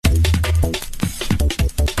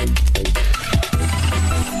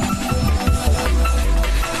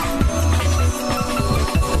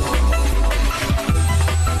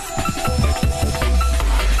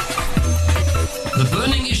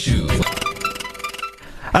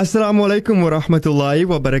Assalamu alaikum wa rahmatullahi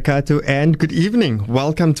wa barakatuh and good evening.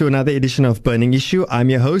 Welcome to another edition of Burning Issue. I'm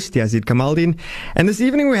your host, Yazeed Kamaldien. And this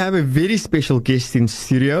evening we have a very special guest in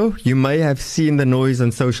studio. You may have seen the noise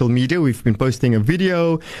on social media. We've been posting a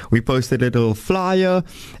video. We posted a little flyer.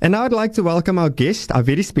 And now I'd like to welcome our guest, our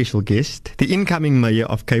very special guest, the incoming Mayor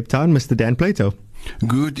of Cape Town, Mr. Dan Plato.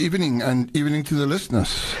 Good evening, and evening to the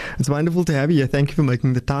listeners. It's wonderful to have you here. Thank you for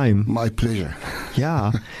making the time. My pleasure.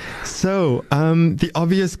 Yeah. So, the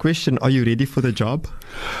obvious question, are you ready for the job?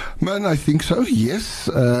 Man, I think so, yes.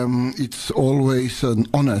 It's always an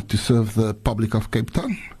honor to serve the public of Cape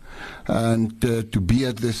Town and to be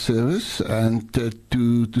at their service and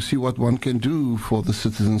to see what one can do for the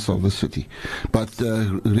citizens of the city. But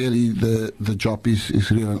really, the job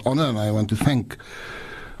is really an honor, and I want to thank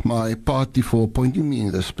my party for appointing me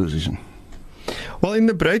in this position. Well, in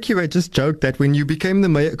the break, you had just joked that when you became the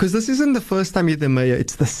mayor, because this isn't the first time you're the mayor,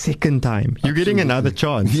 it's the second time. You're getting another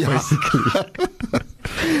chance, basically.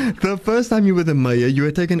 The first time you were the mayor, you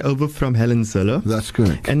were taken over from Helen Zille. That's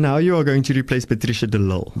correct. And now you are going to replace Patricia de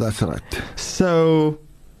Lille. That's right. So,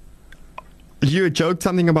 you joked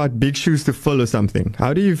something about big shoes to fill or something.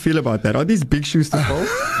 How do you feel about that? Are these big shoes to fill?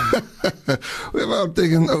 Well,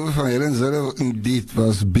 taken over from Helen Zille indeed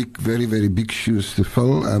was big, very, very big shoes to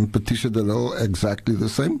fill, and Patricia de Lille exactly the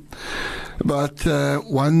same. But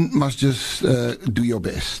one must just do your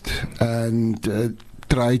best and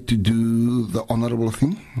try to do the honorable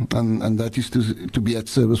thing, and that is to be at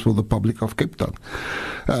service for the public of Cape Town.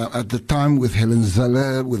 At the time with Helen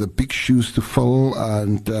Zille, with the big shoes to fill,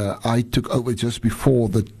 and I took over just before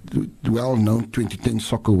the well-known 2010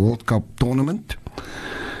 Soccer World Cup tournament.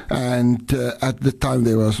 And at the time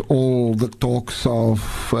there was all the talks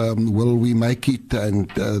of will we make it and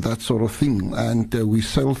that sort of thing. And we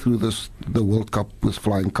sailed through the World Cup with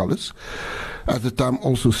flying colours. At the time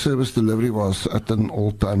also service delivery was at an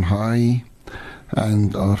all-time high.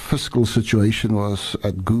 And our fiscal situation was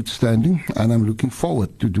at good standing, and I'm looking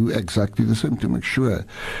forward to do exactly the same to make sure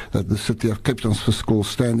that the city of Cape Town's fiscal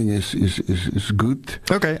standing is good.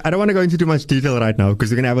 Okay, I don't want to go into too much detail right now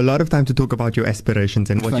because we're going to have a lot of time to talk about your aspirations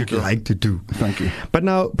and what you'd like to do. Thank you. But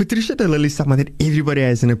now, Patricia de Lille is someone that everybody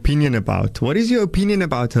has an opinion about. What is your opinion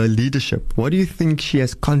about her leadership? What do you think she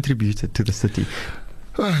has contributed to the city?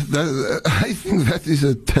 I think that is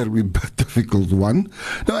a terribly difficult one.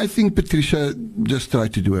 No, I think Patricia just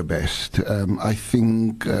tried to do her best. I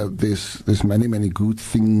think there's many good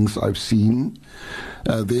things I've seen.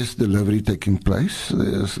 There's delivery taking place.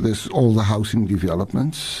 There's all the housing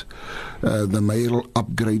developments, the mayoral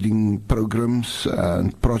upgrading programs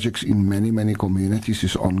and projects in many communities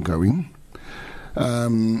is ongoing.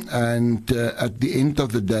 And at the end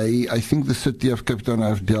of the day, I think the city of Cape Town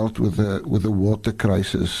have dealt with the water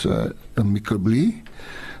crisis amicably.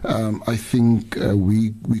 I think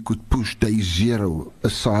we could push day zero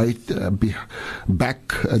aside,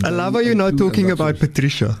 back. I love how you're not talking about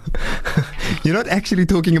Patricia. You're not actually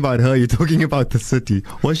talking about her. You're talking about the city.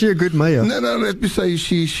 Was she a good mayor? No. Let me say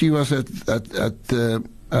she was at the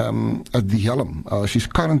helm. She's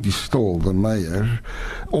currently still the mayor.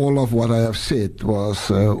 All of what I have said was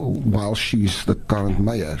while she's the current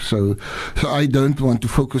mayor. So I don't want to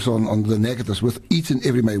focus on the negatives. With each and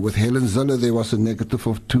every mayor, with Helen Zille there was a negative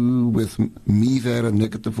of 2, with me there a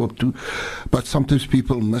negative of 2. But sometimes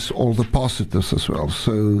people miss all the positives as well.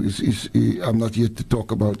 So I'm not here to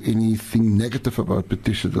talk about anything negative about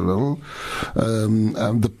Patricia de Lille.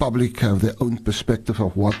 The public have their own perspective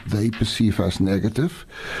of what they perceive as negative.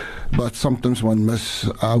 But sometimes one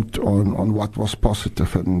misses out on what was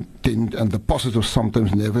positive, and the positives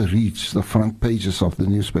sometimes never reach the front pages of the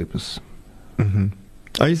newspapers. Mm-hmm.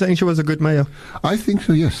 Are you saying she was a good mayor? I think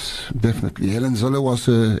so, yes, definitely. Helen Zille was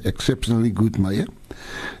an exceptionally good mayor.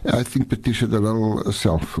 I think Patricia de Lille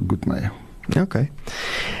herself a good mayor. Okay.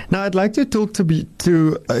 Now, I'd like to talk to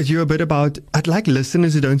you a bit about, I'd like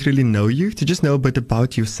listeners who don't really know you to just know a bit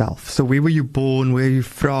about yourself. So where were you born? Where are you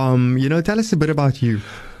from? Tell us a bit about you.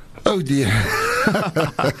 Oh, dear.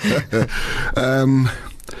 I'm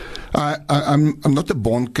not a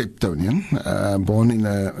born Cape Townian. Born in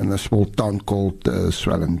a small town called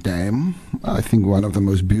Swellendam. I think one of the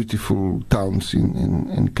most beautiful towns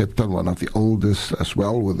in Cape Town, one of the oldest as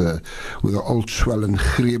well, with the old Swellen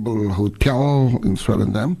Grebel Hotel in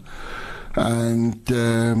Swellendam. And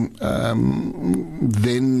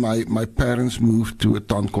then my parents moved to a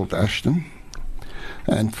town called Ashton.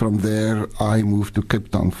 And from there, I moved to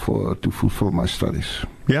Cape Town to fulfill my studies.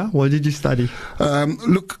 Yeah, what did you study?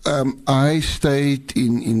 I stayed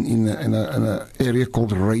in an area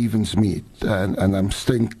called Ravensmead, and I'm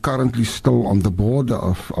staying currently still on the border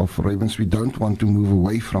of Ravensmead. Don't want to move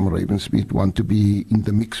away from Ravensmead, want to be in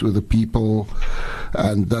the mix with the people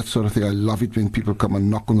and that sort of thing. I love it when people come and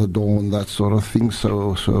knock on the door and that sort of thing.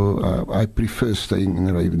 So I prefer staying in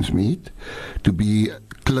Ravensmead to be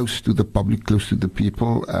close to the public, close to the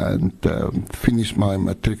people, and finish my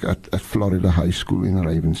matric at Florida High School in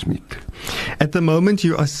Ravensmead. At the moment,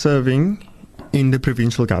 you are serving in the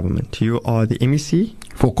provincial government. You are the MEC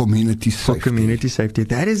for community safety. For community safety.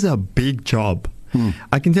 That is a big job.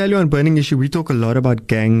 I can tell you on Burning Issue, we talk a lot about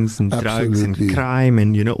gangs and drugs and crime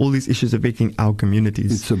and, you know, all these issues affecting our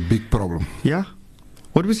communities. It's a big problem. Yeah.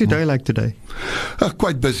 What was your day like today?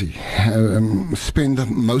 Quite busy.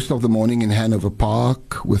 Spent most of the morning in Hanover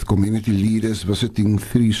Park with community leaders, visiting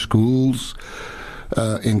 3 schools,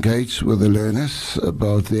 engaged with the learners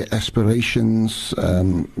about their aspirations,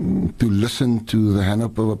 to listen to the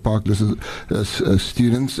Hanover Park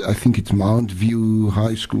students. I think it's Mount View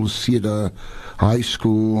High School, Cedar High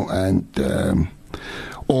School, and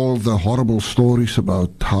all the horrible stories about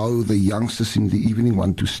how the youngsters in the evening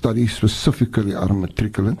want to study, specifically our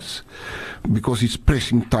matriculants, because it's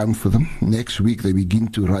pressing time for them. Next week they begin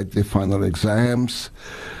to write their final exams,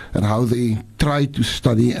 and how they try to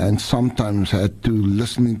study and sometimes had to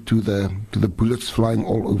listen to the bullets flying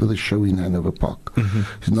all over the show in Hanover Park.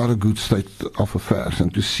 It's not a good state of affairs,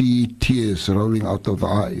 and to see tears rolling out of the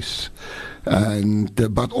eyes, and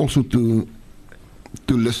but also to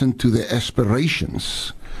listen to their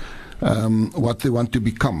aspirations, what they want to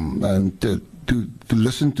become, and to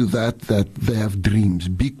listen to that they have dreams,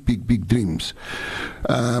 big dreams.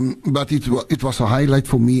 But it was a highlight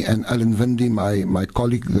for me and Alan Winde, my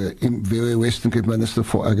colleague, the November Western Cape Minister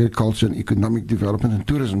for Agriculture and Economic Development and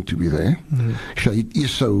Tourism, to be there. Shahid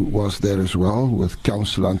Iso was there as well, with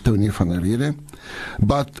Councillor Antonio van der Rede,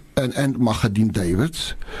 and Magadine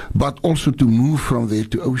Davids, but also to move from there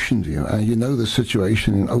to Ocean View. And you know the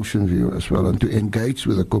situation in Ocean View as well, and to engage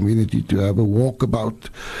with the community, to have a walkabout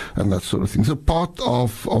and that sort of thing. So part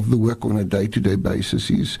of the work on a day-to-day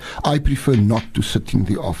basis is I prefer not to sit in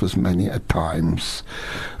the office many at times.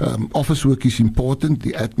 Office work is important,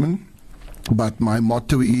 the admin, but my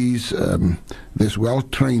motto is there's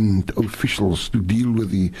well-trained officials to deal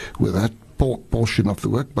with that portion of the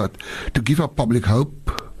work, but to give our public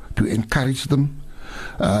hope, to encourage them,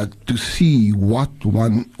 to see what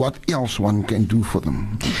else one can do for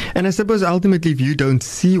them. And I suppose ultimately, if you don't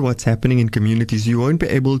see what's happening in communities, you won't be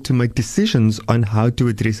able to make decisions on how to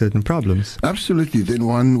address certain problems. Absolutely. Then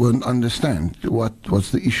one won't understand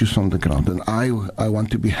what's the issues on the ground. And I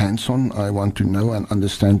want to be hands-on. I want to know and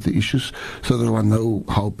understand the issues so that I know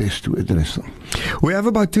how best to address them. We have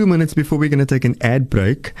about 2 minutes before we're going to take an ad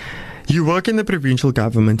break. You work in the provincial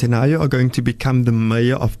government, and now you are going to become the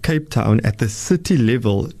mayor of Cape Town at the city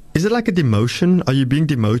level. Is it like a demotion? Are you being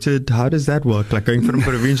demoted? How does that work? Like going from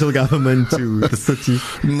provincial government to the city?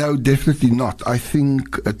 No, definitely not. I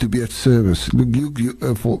think to be at service. Look,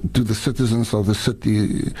 to the citizens of the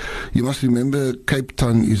city, you must remember Cape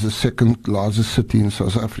Town is the second largest city in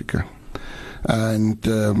South Africa, and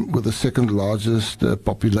with the second largest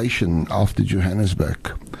population after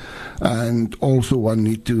Johannesburg. And also one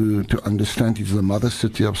need to understand it's the mother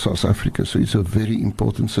city of South Africa, so it's a very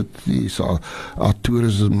important city. It's our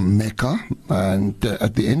tourism mecca, and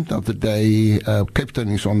at the end of the day, Cape Town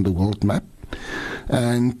is on the world map.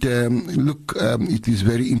 And it is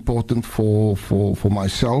very important for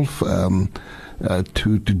myself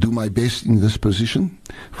to do my best in this position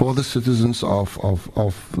for the citizens of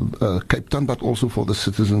Cape Town, but also for the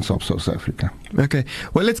citizens of South Africa. Okay.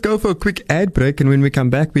 Well, let's go for a quick ad break, and when we come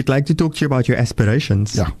back, we'd like to talk to you about your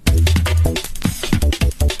aspirations. Yeah.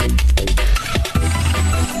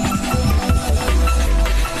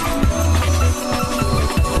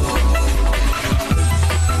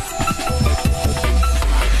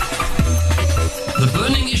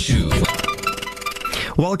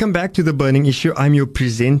 Welcome back to The Burning Issue. I'm your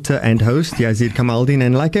presenter and host, Yazeed Kamaldien.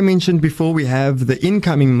 And like I mentioned before, we have the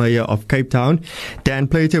incoming mayor of Cape Town, Dan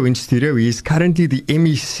Plato, in studio. He is currently the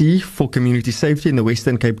MEC for Community Safety in the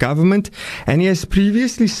Western Cape Government. And he has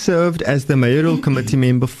previously served as the mayoral committee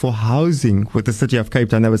member for housing with the city of Cape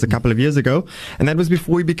Town. That was a couple of years ago. And that was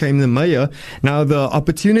before he became the mayor. Now, the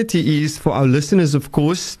opportunity is for our listeners, of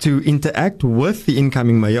course, to interact with the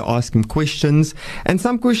incoming mayor, ask him questions. And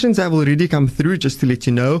some questions have already come through, just to let you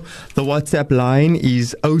you know. The WhatsApp line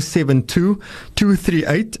is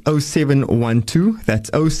 072-238-0712.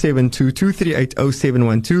 That's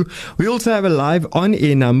 072-238-0712. We also have a live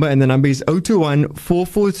on-air number, and the number is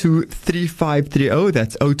 021-442-3530.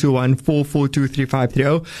 That's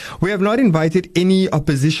 021-442-3530. We have not invited any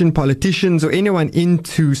opposition politicians or anyone in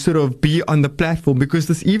to sort of be on the platform, because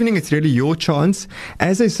this evening it's really your chance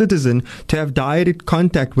as a citizen to have direct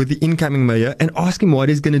contact with the incoming mayor and ask him what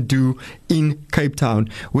he's going to do in Cape Town.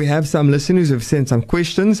 We have some listeners who have sent some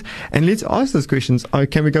questions, and let's ask those questions.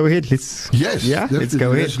 Can we go ahead? Let's go ahead.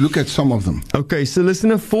 Let's look at some of them. Okay, so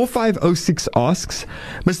listener 4506 asks,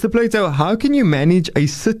 Mr. Plato, how can you manage a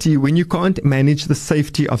city when you can't manage the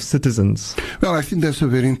safety of citizens? Well, I think that's a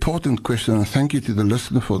very important question, and thank you to the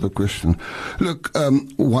listener for the question. Look,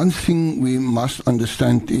 one thing we must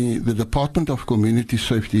understand, the Department of Community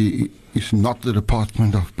Safety is not the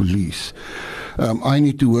Department of Police. I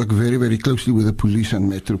need to work very, very closely with the police and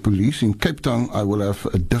Metro Police. In Cape Town, I will have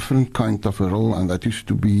a different kind of a role, and that is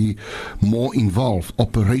to be more involved,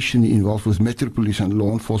 operationally involved with Metro Police and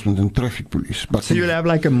law enforcement and traffic police. But so you'll have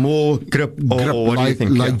like a more grip or what do you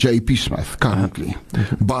think? Like JP Smith currently.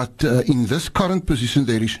 But in this current position,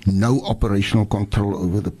 there is no operational control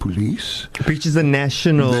over the police. Which is a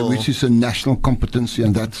national competency,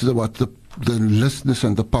 and that's what the listeners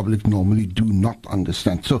and the public normally do not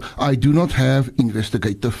understand. So I do not have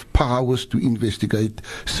investigative powers to investigate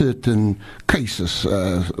certain cases,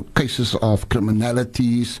 cases of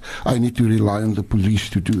criminalities. I need to rely on the police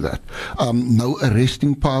to do that. No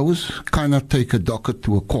arresting powers, cannot take a docket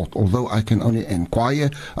to a court, although I can only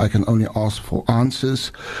inquire, I can only ask for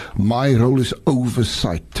answers. My role is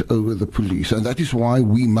oversight over the police, and that is why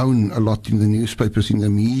we moan a lot in the newspapers, in the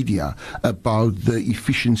media, about the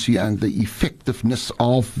efficiency and the effectiveness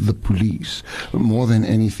of the police more than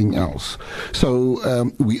anything else. So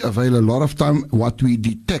we avail a lot of time. What we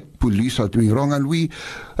detect police are doing wrong, and we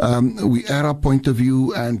air our point of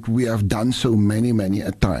view, and we have done so many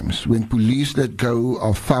a times. When police let go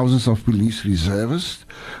of thousands of police reservists,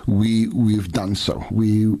 we've done so.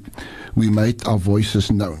 We made our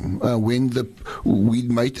voices known. We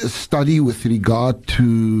made a study with regard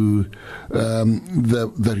to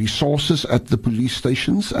the resources at the police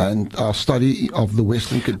stations, and our study of the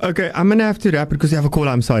Western Cape. Okay, I'm going to have to wrap it because you have a caller.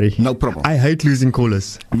 I'm sorry. No problem. I hate losing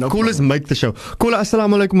callers. Callers make the show. Caller,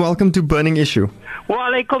 assalamu alaikum. Welcome to Burning Issue. Wa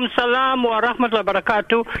alaikum salam wa rahmatullahi wa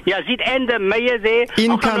barakatuh. Yazeed and the mayor there.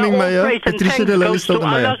 Incoming mayor, Patricia de Lille is still the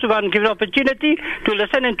mayor. Allah subhanahu give an opportunity to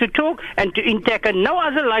listen and to talk and to interact, and no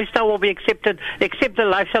other lifestyle will be accepted except the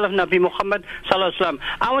lifestyle of Nabi Muhammad sallallahu alaihi wasallam.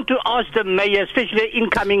 I want to ask the mayor, especially the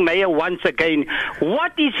incoming mayor, once again,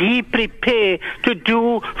 what is he prepared to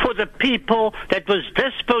do for the people that was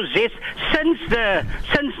dispossessed since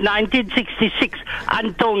 1966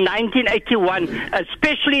 until 1981,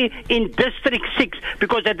 especially in District 6,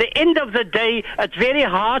 because at the end of the day, it's very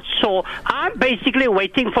hard. So I'm basically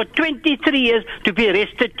waiting for 23 years to be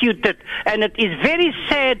restituted, and it is very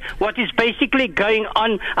sad what is basically going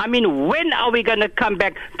on. I mean, when are we going to come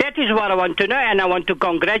back? That is what I want to know, and I want to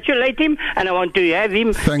congratulate him, and I want to have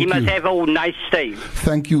him. He must have a nice stay.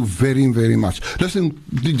 Thank you very much. Listen,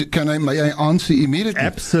 may I answer immediately?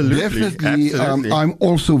 Absolutely. I'm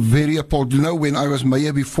also very appalled. You know, when I was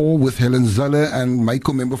mayor before with Helen Zeller and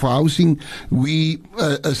Mayco Member for Housing, we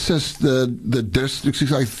assist the districts.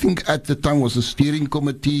 I think at the time was a steering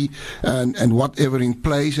committee and whatever in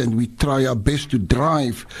place, and we try our best to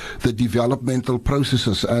drive the developmental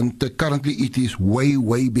processes, and currently it is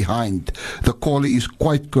way behind. The caller is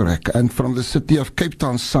quite correct, and from the City of Cape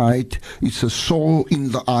Town side, it's a saw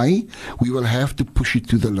in the eye. We will have to push it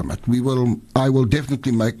to the limit. I will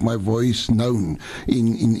definitely make my voice known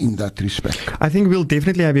in that respect. I think we'll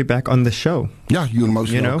definitely have you back on the show. Yeah, you're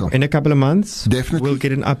most welcome. In a couple of months, definitely we'll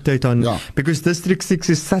get an update on, because District 6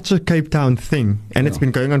 is such a Cape Town thing, and it's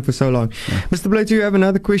been going on for so long. Mr. Plato, you have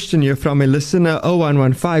another question here from a listener.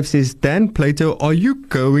 0115 says, Dan Plato, are you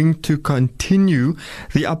going to continue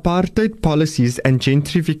the apartheid policies and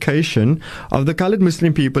gentrification of the coloured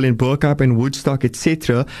Muslim people in Bo-Kaap and Woodstock,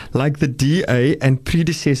 etc., like the DA and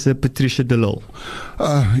predecessor Patricia de Lille?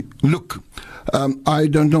 Look, I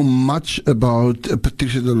don't know much about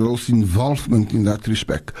Patricia de Lille's involvement in that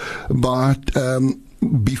respect, but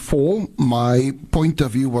before, my point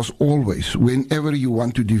of view was always, whenever you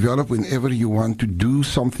want to develop, whenever you want to do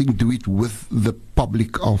something, do it with the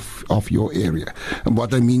public of your area. And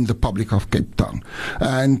what I mean, the public of Cape Town.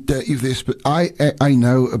 And if there's, I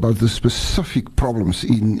know about the specific problems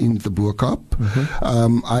in the Boerkaap.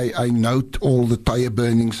 I note all the tire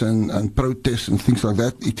burnings and protests and things like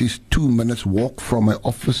that. It is 2 minutes walk from my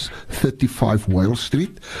office, 35 Wales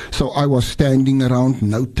Street. So I was standing around,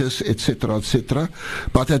 notice, etc., etc.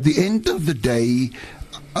 But at the end of the day,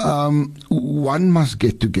 one must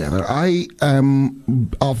get together. I am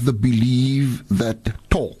of the belief that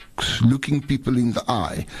talks, looking people in the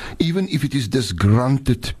eye, even if it is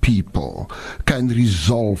disgruntled people, can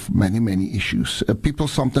resolve many, many issues. People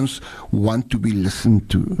sometimes want to be listened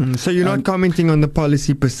to. So you're not commenting on the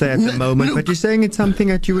policy per se at the moment, but you're saying it's something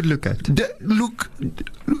that you would look at.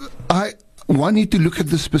 One need to look at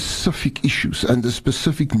the specific issues and the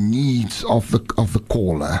specific needs of the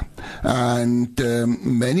caller, and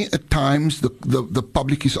many a times the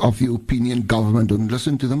public is of the opinion government don't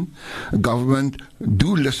listen to them. Government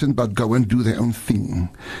do listen, but go and do their own thing.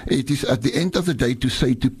 It is at the end of the day to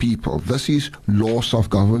say to people, this is laws of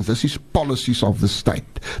government, this is policies of the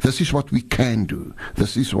state, this is what we can do,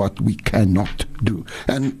 this is what we cannot do.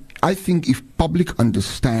 And I think if public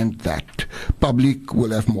understand that, public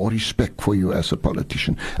will have more respect for you as a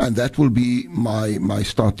politician. And that will be my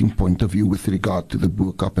starting point of view with regard to the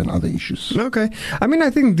Boerkaap and other issues. Okay. I mean,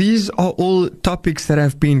 I think these are all topics that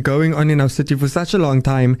have been going on in our city for such a long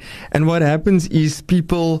time. And what happens is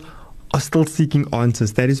people are still seeking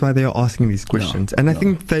answers. That is why they are asking these questions. I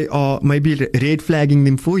think they are maybe red flagging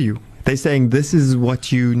them for you. They're saying this is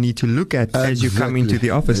what you need to look at as you come into the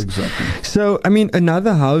office. Exactly. So, I mean,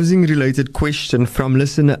 another housing related question from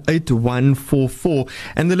listener 8144.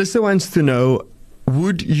 And the listener wants to know,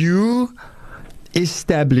 would you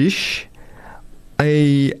establish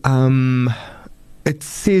it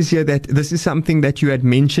says here that this is something that you had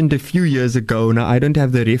mentioned a few years ago. Now, I don't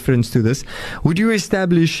have the reference to this. Would you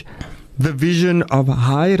establish the vision of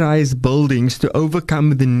high-rise buildings to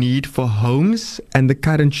overcome the need for homes and the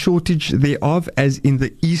current shortage thereof, as in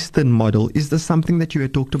the Eastern model? Is this something that you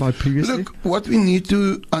had talked about previously? Look, what we need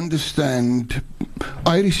to understand,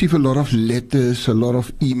 I receive a lot of letters, a lot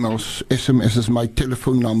of emails, SMSs. My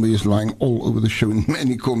telephone number is lying all over the show in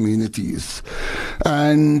many communities.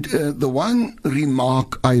 And the one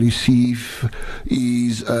remark I receive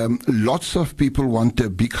is lots of people want a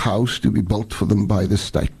big house to be built for them by the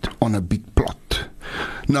state on a big plot.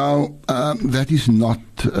 Now, that is not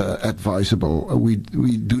advisable. We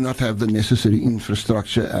do not have the necessary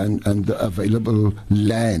infrastructure and the available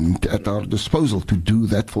land at our disposal to do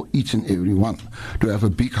that for each and every one, to have a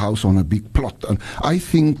big house on a big plot. And I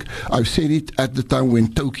think I've said it at the time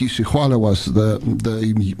when Toki Sigwala was the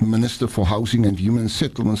Minister for Housing and Human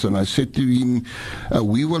Settlements, and I said to him,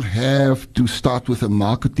 we will have to start with a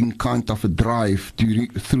marketing kind of a drive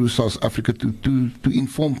through South Africa to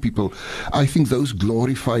inform people. I think those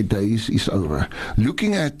glorified days is over.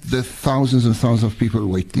 Looking at the thousands and thousands of people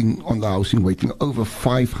waiting on the housing, waiting over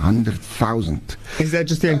 500,000. Is that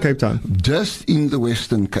just here in Cape Town? Just in the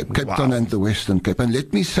Western Cape, Cape Town and the Western Cape. And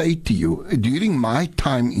let me say to you, during my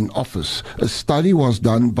time in office, a study was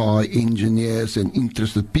done by engineers and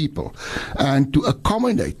interested people, and to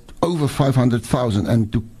accommodate over 500,000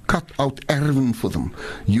 and to cut out Herron for them,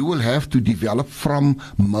 you will have to develop from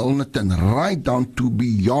Milnerton right down to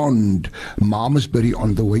beyond Malmesbury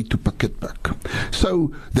on the way to Piketberg.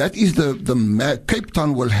 So that is Cape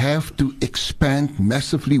Town will have to expand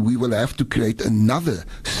massively. We will have to create another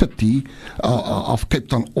city of Cape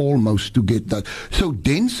Town almost to get that. So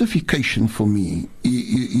densification for me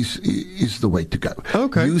is the way to go.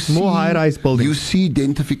 Okay, more high-rise buildings. You see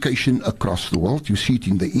densification across the world. You see it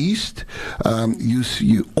in the East. You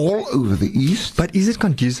see all over the East. But is it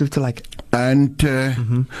conducive to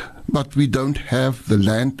but we don't have the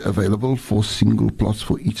land available for single plots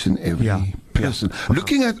for each and every person.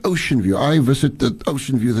 Looking at Ocean View, I visited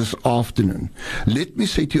Ocean View this afternoon. Let me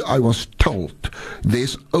say to you, I was told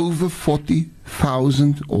there's over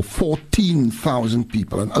 40,000 or 14,000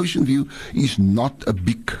 people. And Ocean View is not a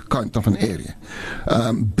big kind of an area.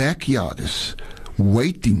 Backyarders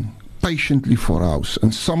waiting patiently for a house,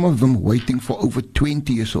 and some of them waiting for over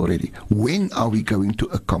 20 years already. When are we going to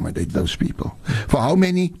accommodate those people? For how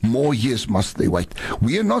many more years must they wait?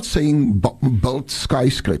 We are not saying build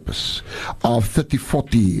skyscrapers of 30,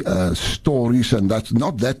 40 stories, and that's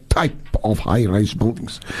not that type of high-rise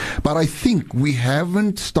buildings. But I think we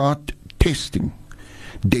haven't started testing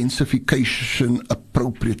densification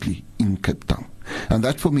appropriately in Cape Town. And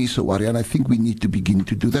that for me is a worry, and I think we need to begin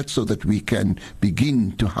to do that so that we can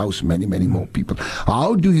begin to house many, many more people.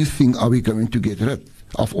 How do you think are we going to get rid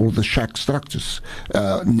of all the shack structures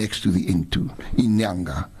next to the N2, in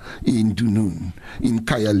Nyanga, in Dunoon, in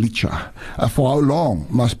Khayelitsha. For how long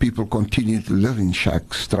must people continue to live in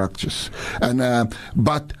shack structures? And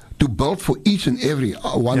but to build for each and every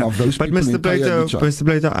one of those but people. But Mr.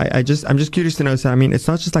 Plato, I'm just curious to know. So I mean, it's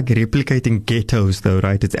not just like replicating ghettos, though,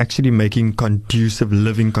 right? It's actually making conducive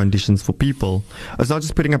living conditions for people. It's not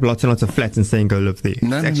just putting up lots and lots of flats and saying go live there.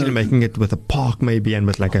 It's actually making it with a park maybe and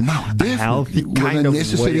with like a healthy kind of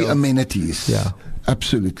necessary amenities. Yeah.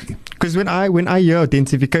 Absolutely. Because when I hear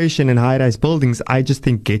densification and high-rise buildings, I just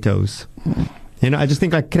think ghettos. You know, I just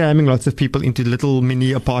think like cramming lots of people into little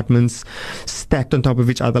mini apartments stacked on top of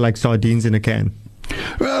each other like sardines in a can.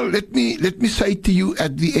 Well, let me say to you,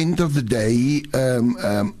 at the end of the day,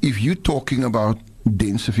 if you're talking about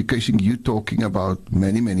densification, you're talking about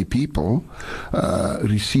many people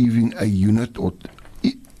receiving a unit or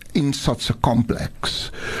in such a complex.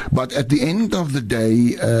 But at the end of the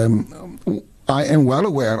day, I am well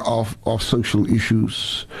aware of social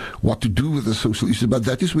issues, what to do with the social issues, but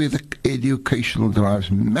that is where the educational drives,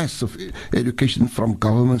 massive education from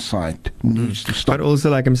government side needs to stop. But also,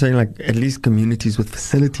 like I'm saying, like at least communities with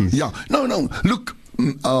facilities. Yeah, no. Look,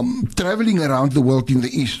 traveling around the world in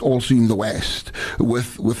the East, also in the West,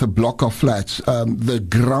 with a block of flats, the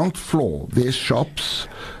ground floor, there's shops,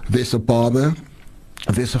 there's a barber,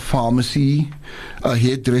 there's a pharmacy, a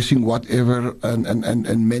hairdressing, whatever,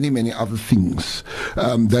 and many other things.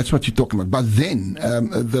 That's what you're talking about. But then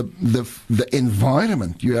the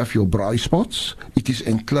environment, you have your braai spots. It is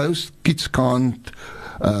enclosed. Kids can't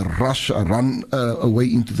run away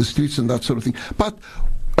into the streets and that sort of thing. But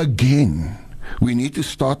again, we need to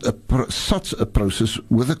start such a process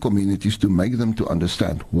with the communities to make them to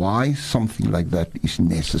understand why something like that is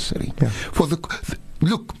necessary. Yeah.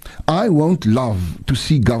 Look, I won't love to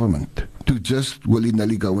see government to just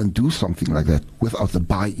willy-nilly go and do something like that without the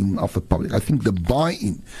buy-in of the public. I think the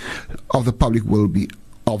buy-in of the public will be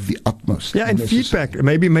of the utmost. Yeah, and necessary. Feedback.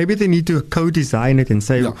 Maybe they need to co-design it and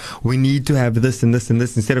say, we need to have this and this and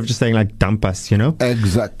this, instead of just saying like, dump us, you know?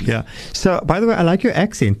 Exactly. Yeah. So, by the way, I like your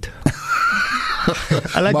accent.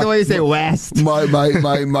 I like the way you say West. My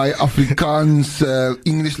Afrikaans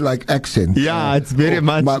English-like accent. Yeah, it's very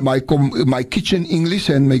much. My kitchen English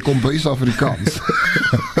and my kombuis Afrikaans.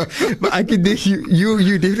 But I can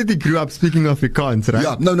you definitely grew up speaking Afrikaans, right?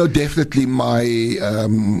 Yeah, no, definitely. My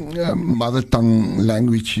mother tongue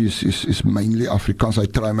language is mainly Afrikaans. I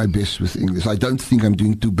try my best with English. I don't think I'm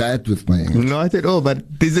doing too bad with my English. Not at all, but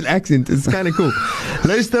there's an accent. It's kind of cool.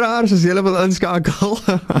 Luisteraars, as julle wil inskakel.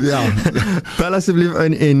 Ja. Asseblief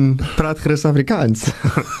in praat gerus Afrikaans.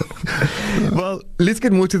 Well, let's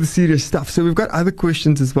get more to the serious stuff. So we've got other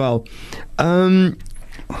questions as well.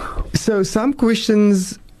 So some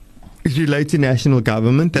questions relate to national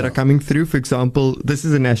government that are coming through. For example, this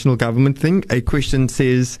is a national government thing. A question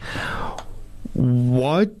says,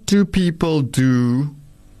 what do people do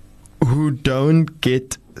who don't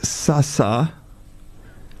get SASSA?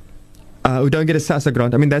 Who don't get a SASSA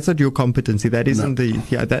grant? I mean, that's not your competency. That isn't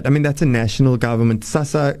that's a national government.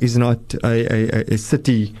 SASSA is not a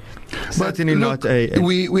city. Certainly not a...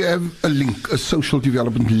 We have a link, a social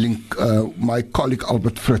development link. My colleague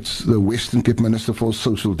Albert Fritz, the Western Cape Minister for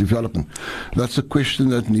Social Development, that's a question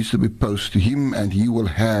that needs to be posed to him, and he will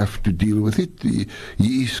have to deal with it.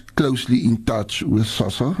 He is closely in touch with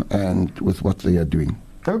SASSA and with what they are doing.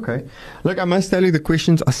 Okay. Look, I must tell you, the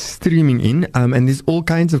questions are streaming in, and there's all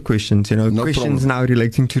kinds of questions, no questions problem. Now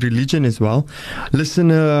relating to religion as well.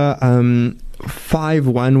 Listener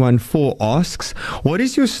 5114 asks, what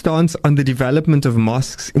is your stance on the development of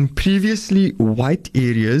mosques in previously white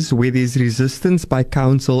areas where there's resistance by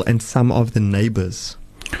council and some of the neighbors?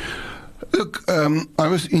 Look, I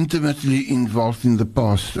was intimately involved in the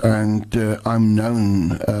past, and I'm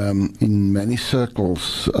known in many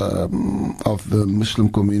circles of the Muslim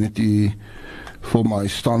community for my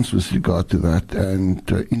stance with regard to that, and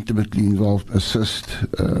intimately involved, assist.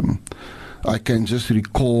 I can just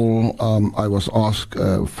recall I was asked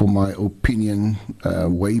for my opinion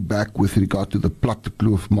way back with regard to the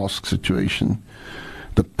Plattekloof Mosque situation.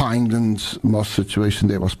 The Pinelands Mosque situation,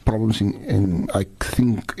 there was problems in I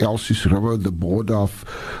think, Elsie's River, the border of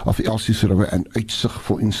Elsie's River and Uitzig,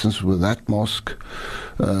 for instance, with that mosque.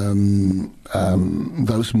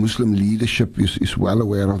 Those Muslim leadership is well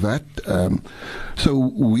aware of that.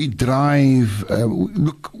 So we drive,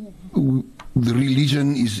 the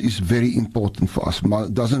religion is very important for us.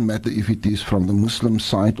 It doesn't matter if it is from the Muslim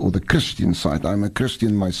side or the Christian side. I'm a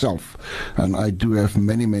Christian myself, and I do have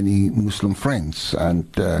many Muslim friends, and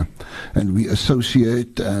we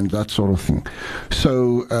associate and that sort of thing.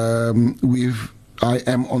 So I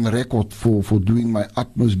am on record for doing my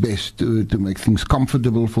utmost best to make things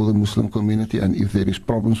comfortable for the Muslim community, and if there is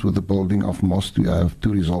problems with the building of mosque, we have to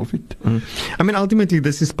resolve it. I mean, ultimately,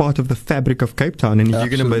 this is part of the fabric of Cape Town, and if you're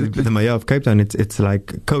going to be the mayor of Cape Town, it's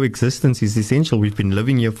like coexistence is essential. We've been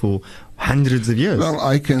living here for hundreds of years. Well,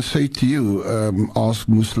 I can say to you, ask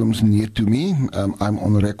Muslims near to me, I'm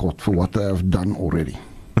on record for what I have done already.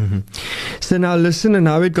 So now, listener,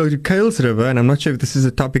 now we go to Kuils River, and I'm not sure if this is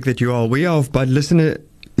a topic that you are aware of, but listener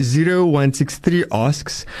 0163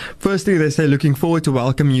 asks, firstly, they say, looking forward to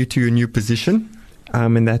welcome you to your new position,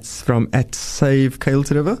 and that's from @Save Kuils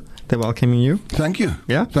River. They're welcoming you. Thank you.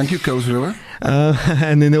 Yeah. Thank you, Kuils River.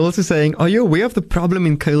 And then they're also saying, are you aware of the problem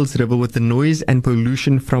in Kuils River with the noise and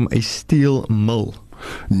pollution from a steel mill?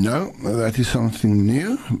 No, that is something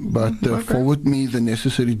new, but forward me the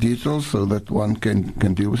necessary details so that one can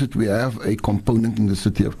deal with it. We have a component in the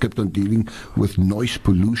city of Cape Town dealing with noise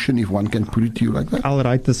pollution, if one can put it to you like that. I'll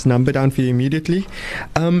write this number down for you immediately.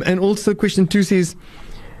 And also question 2 says,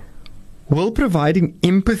 will providing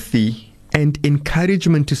empathy and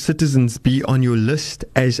encouragement to citizens be on your list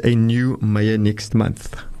as a new mayor next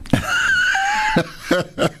month?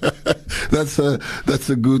 That's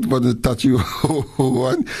a good one, a touchy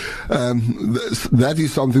one. That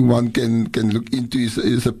is something one can look into.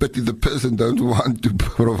 Is a pity the person don't want to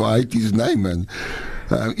provide his name, and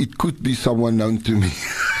it could be someone known to me.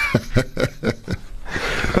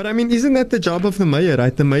 But I mean, isn't that the job of the mayor,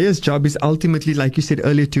 right? The mayor's job is ultimately, like you said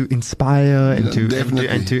earlier, to inspire and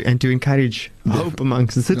to encourage hope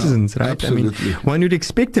amongst the citizens, right? Absolutely. I mean, one would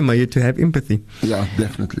expect a mayor to have empathy. Yeah,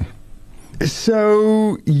 definitely.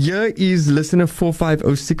 So here is listener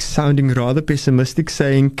 4506 sounding rather pessimistic,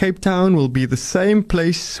 saying Cape Town will be the same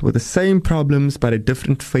place with the same problems but a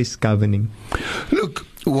different face governing. Look,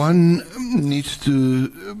 one needs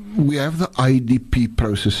to, we have the IDP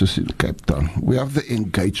processes in Cape Town. We have the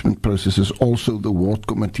engagement processes, also the ward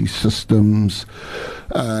committee systems,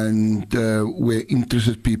 and where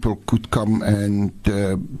interested people could come and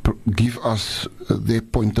give us their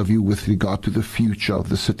point of view with regard to the future of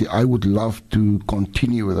the city. I would love to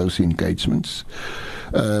continue with those engagements.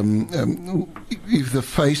 If the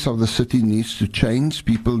face of the city needs to change,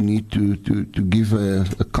 people need to give a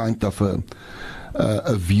kind of a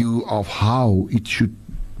view of how it should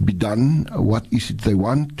be done, what is it they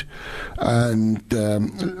want, and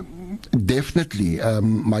definitely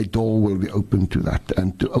my door will be open to that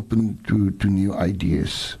and to open to new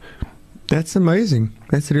ideas. That's amazing.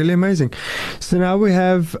 That's really amazing. So now we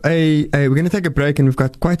have we're going to take a break, and we've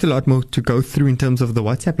got quite a lot more to go through in terms of the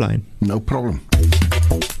WhatsApp line. No problem.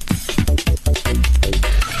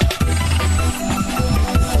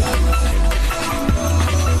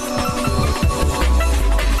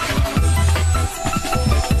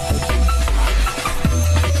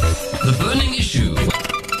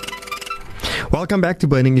 Welcome back to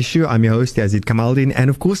Burning Issue. I'm your host, Yazeed Kamaldien. And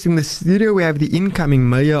of course, in the studio, we have the incoming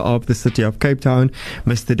mayor of the city of Cape Town,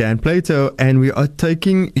 Mr. Dan Plato. And we are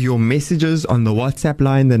taking your messages on the WhatsApp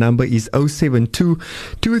line. The number is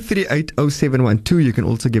 072-238-0712. You can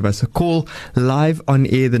also give us a call live on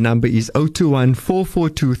air. The number is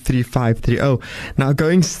 021-442-3530. Now,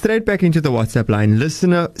 going straight back into the WhatsApp line,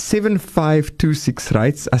 listener 7526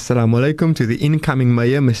 writes, Assalamu alaikum to the incoming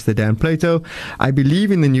mayor, Mr. Dan Plato. I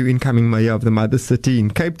believe in the new incoming mayor of the mother city in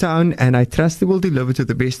Cape Town, and I trust he will deliver to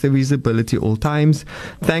the best of his ability all times.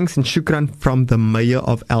 Thanks and shukran from the mayor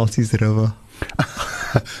of Elsie's River.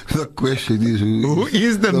 The question is, who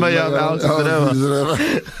is the mayor of Elsie's River?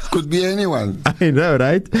 Could be anyone. I know,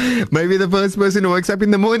 right? Maybe the first person who wakes up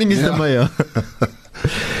in the morning is the mayor.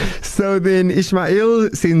 So then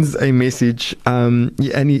Ishmael sends a message, and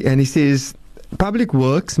he says, public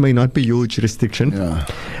works may not be your jurisdiction,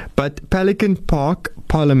 but Pelican Park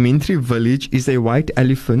Parliamentary Village is a white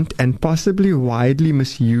elephant and possibly widely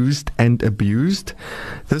misused and abused.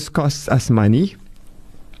 This costs us money.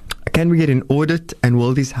 Can we get an audit, and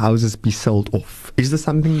will these houses be sold off? Is this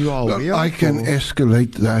something you are aware of? I can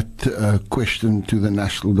escalate that question to the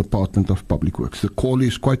National Department of Public Works. The call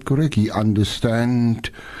is quite correct. He understands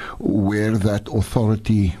where that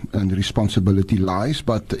authority and responsibility lies,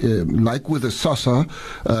 but like with the SASA,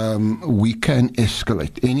 we can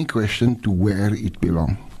escalate any question to where it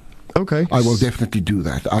belongs. Okay. I will definitely do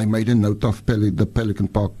that. I made a note of the Pelican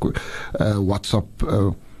Park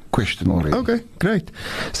WhatsApp question already. Okay, great.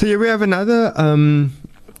 So here we have another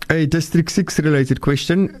A District 6 related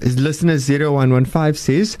question. Listener 0115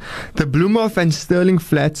 says, the Bloemhof and Sterling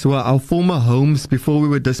flats were our former homes before we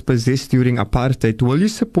were dispossessed during apartheid. Will you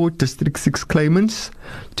support District 6 claimants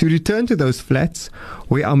to return to those flats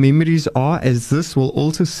where our memories are, as this will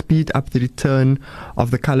also speed up the return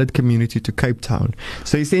of the coloured community to Cape Town?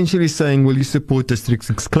 So essentially saying, will you support District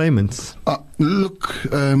 6 claimants? Look,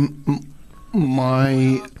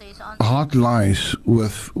 my heart lies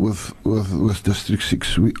with District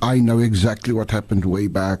 6. I know exactly what happened way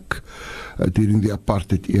back during the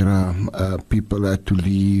apartheid era. People had to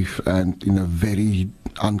leave, and in a very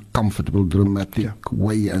uncomfortable, dramatic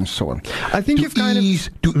way, and so on. I think you've kind of ease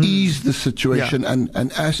the situation,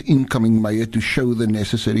 and as incoming mayor, to show the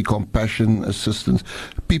necessary compassion, assistance.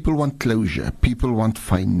 People want closure. People want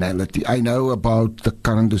finality. I know about the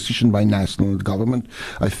current decision by national government.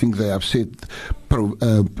 I think they have said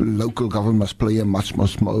local government must play a much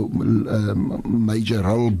major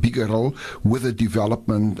role, bigger role with the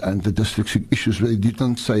development and the district issues. They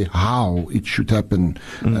didn't say how it should happen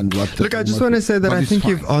and what. Look, I just want to say that I think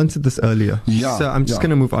you've answered this earlier. So I'm just going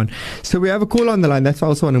to move on. So we have a caller on the line. That's why I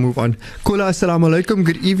also want to move on. Caller, assalamu alaikum.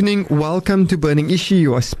 Good evening. Welcome to Burning Issue.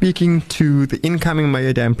 You are speaking to the incoming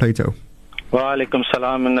Mayor Dan Plato. Wa alaikum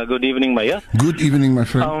salam and good evening, Mayor. Good evening, my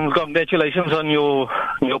friend. Congratulations on your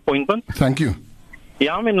appointment. Thank you.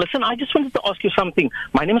 Yeah, listen, I just wanted to ask you something.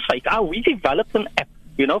 My name is Faika. We developed an app,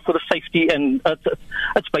 for the safety, and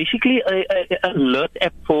it's basically a alert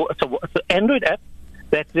app it's an Android app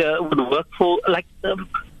that would work for, like,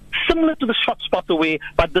 similar to the shot spotter way,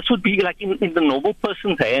 but this would be like in the normal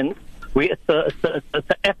person's hand, where it's an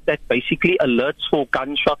app that basically alerts for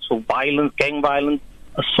gunshots, for violence, gang violence,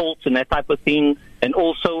 assaults and that type of thing, and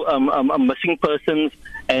also missing persons,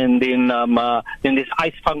 and then there's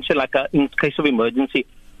ICE function, like in case of emergency.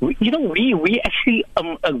 We actually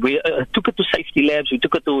took it to safety labs. We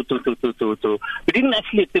took it to we didn't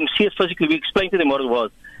actually let them see us physically. We explained to them what it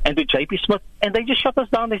was, and to JP Smith, and they just shut us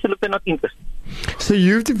down. They said, look, they're not interested. So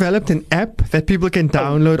you've developed an app that people can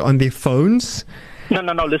download on their phones? No,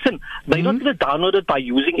 listen, they're not going to download it by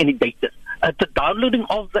using any data. The downloading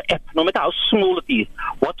of the app, no matter how small it is,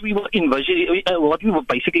 what we were envisioning, what we were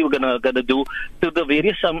basically gonna do to the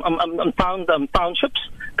various townships,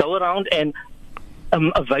 go around and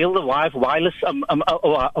avail the wireless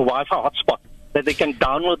Wi-Fi hotspot that they can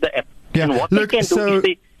download the app. Yeah. And what they can do is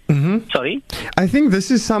they. Sorry? I think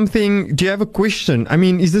this is something. Do you have a question?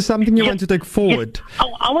 Is this something you want to take forward? Yes.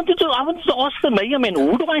 I wanted to ask the mayor, man,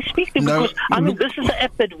 who do I speak to? Because this is an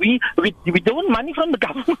app that we don't want money from the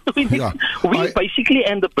government. Basically,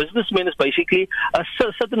 and the businessman is basically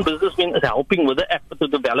certain businessmen is helping with the app to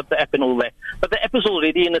develop the app and all that. But the app is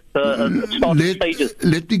already in its starting stages.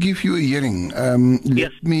 Let me give you a hearing.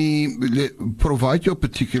 Let me provide your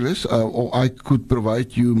particulars, or I could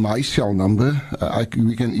provide you my cell number.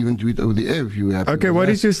 We can even do it over the air if you have. Okay, what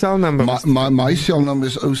is your cell number? My cell number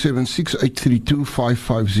is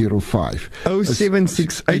 076-832-5505.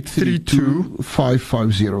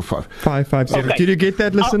 076-832-5505. 550. Okay. Did you get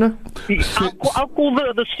that, listener? I'll call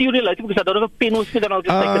the studio later because I don't have a pen with me, then I'll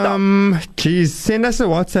just take it down. Geez, send us a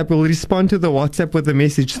WhatsApp. We'll respond to the WhatsApp with a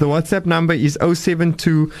message. The WhatsApp number is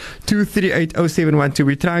 072-238-0712.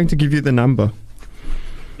 We're trying to give you the number.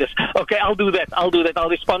 Yes. Okay, I'll do that. I'll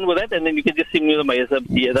respond with that, and then you can just send me the mayor's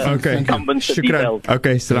incumbents details.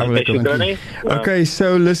 Okay, salam alaikum. Okay,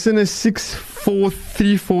 so listener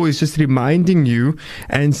 6434 is just reminding you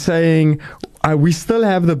and saying, we still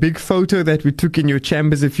have the big photo that we took in your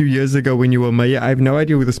chambers a few years ago when you were mayor. I have no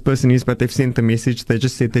idea who this person is, but they've sent the message. They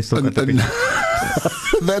just said they still got the picture.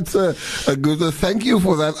 That's a good. Thank you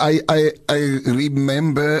for that. I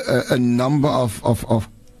remember a number of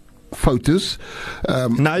photos.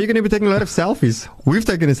 Now you're going to be taking a lot of selfies. We've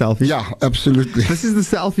taken a selfie. Yeah, absolutely. This is the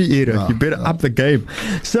selfie era. You better up the game.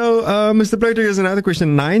 So, Mr. Plato, here's another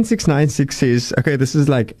question. 9696 says, okay, this is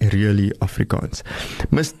like really Afrikaans.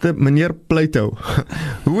 Meneer Plato,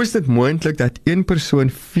 hoe is dit moontlik dat een persoon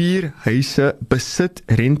 4 huise besit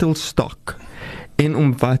rentelstok? En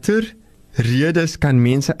om watter redes kan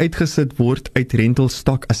mense uitgesit word uit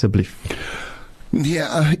rentelstok asseblief? Nee,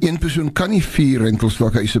 een persoon kan nie 4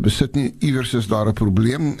 rentelstokhuise besit nie. Iewers is daar 'n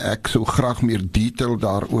probleem. Ek sou graag meer detail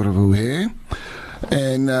daaroor wou hê.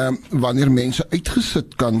 En wanneer mense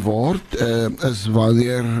uitgesit kan word, is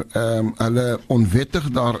wanneer hulle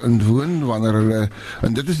onwettig daarin woon, wanneer hulle,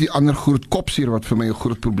 en dit is die ander groot kopseer wat vir my 'n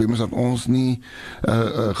groot probleem is, dat ons nie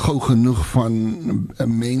gou genoeg van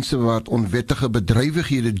mense wat onwettige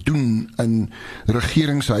bedrywighede doen in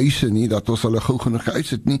regeringshuise nie, dat ons hulle gou genoeg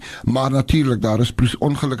uitsit nie, maar natuurlik daar is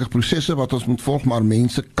ongelukkig prosesse wat ons moet volg, maar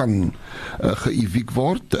mense kan geëviek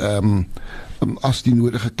word. as die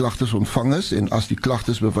nodige klagtes ontvang is en as die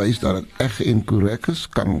klagtes bewys dat dit reg en korrek is,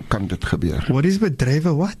 kan dit gebeur. What is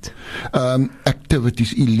bedrywe what?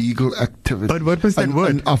 Activities, illegal activities. But what was that word?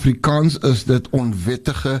 In Afrikaans is dit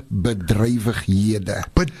onwettige bedrywighede.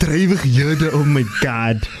 Bedrywighede, oh my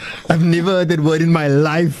God. I've never heard that word in my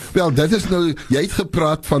life. Wel, dit is nou, jy het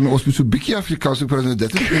gepraat van, ons moet so bietjie Afrikaans praat,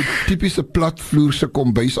 dit is nou typiese platvloerse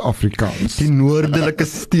kombuis Afrikaans. Die noordelike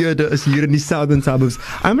stede is hier in die southern suburbs.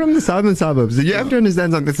 I'm from the southern suburbs. You have to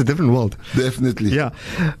understand that it's a different world. Definitely. Yeah.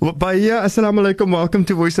 Bahia, assalamu alaikum. Welcome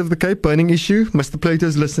to Voice of the Cape, burning issue. Mr. Plato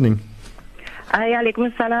is listening.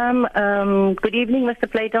 Alaikum salam. Good evening,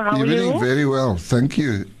 Mr. Plato. How are you? Evening, very well. Thank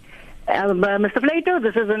you. Mr. Plato,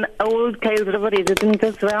 this is an old Kuils River resident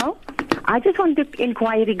as well. I just want to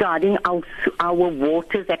inquire regarding our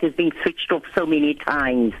waters that has been switched off so many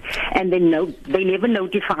times, and they never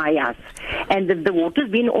notify us. And the water's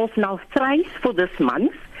been off now thrice for this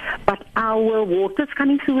month, but our water's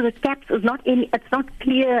coming through the taps it's not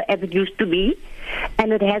clear as it used to be,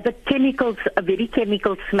 and it has a very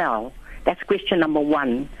chemical smell. That's question number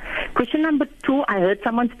one. Question number two, I heard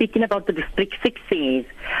someone speaking about the District 6 says,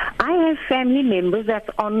 I have family members that's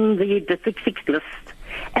on the District 6 list,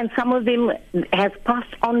 and some of them has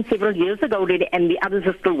passed on several years ago already, and the others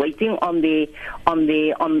are still waiting on the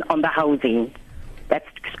housing. That's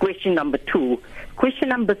question number two. Question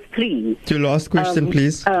number three. Your last question,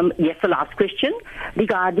 please. Yes, the last question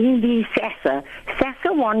regarding the SASSA.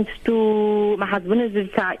 SASSA wants to. My husband is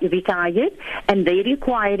retired, and they're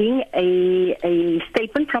requiring a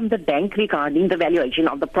statement from the bank regarding the valuation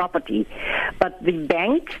of the property. But the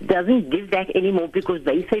bank doesn't give that anymore because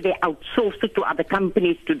they say they outsource it to other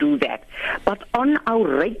companies to do that. But on our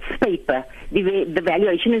rates paper, the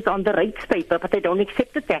valuation is on the rates paper, but they don't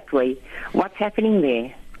accept it that way. What's happening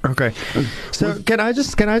there? Okay. So can I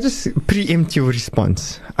just preempt your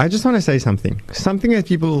response? I just want to say something. Something that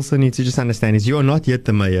people also need to just understand is you are not yet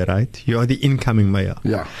the mayor, right? You are the incoming mayor.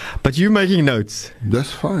 Yeah. But you're making notes.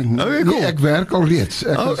 Dis fine. Okay, cool. Ek werk al reeds.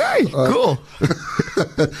 Cool.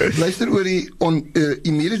 Luister oor die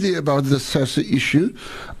immediately about the SASSA issue,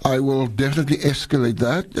 I will definitely escalate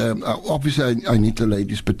that. Obviously, I need the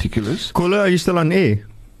lady's particulars. Caller, are you still on air?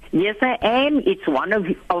 Yes, I am. It's one of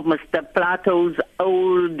Mr. Plato's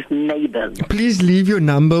old neighbors. Please leave your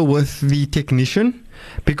number with the technician,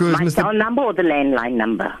 because My cell number or the landline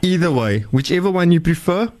number? Either way, whichever one you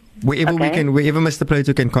prefer, wherever wherever Mr.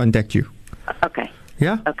 Plato can contact you. Okay.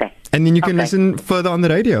 Yeah? Okay. And then you can listen further on the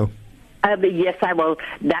radio. Yes, I will.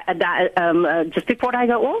 Just before I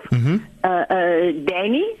go off,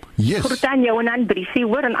 Danny, yes. Groet jou en aan Brisie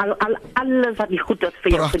hoor en alles wat goed is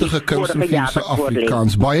vir jou vir die vorige jaar wat voorlê.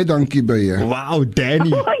 Afrikaans. Baie dankie by jou. Wow,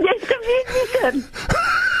 Danny. Jy's geweet.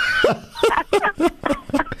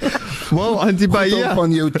 Wow, Auntie Bahia.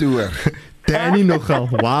 Van jou te hoor. Danny nogal.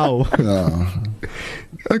 Wow. Ja.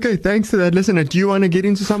 Okay, thanks for that. Listen, do you want to get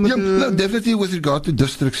into some of the... No, definitely with regard to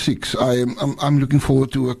District 6, I'm looking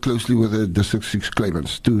forward to work closely with the District 6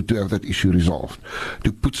 claimants to have that issue resolved,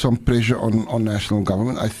 to put some pressure on national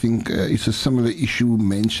government. I think it's a similar issue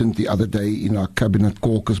mentioned the other day in our cabinet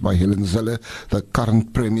caucus by Helen Zille, the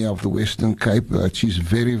current Premier of the Western Cape. She's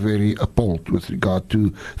very, very appalled with regard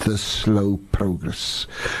to the slow progress.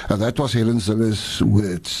 That was Helen Zille's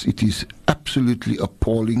words. It is absolutely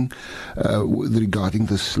appalling regarding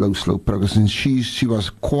the slow progress, and she was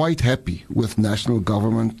quite happy with national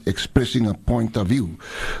government expressing a point of view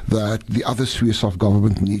that the other spheres of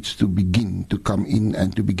government needs to begin to come in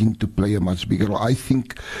and to begin to play a much bigger role. I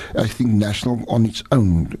think national on its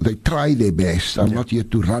own, they try their best. I'm not here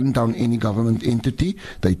to run down any government entity.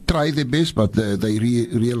 They try their best, but they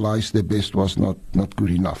realized their best was not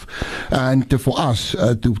good enough. And for us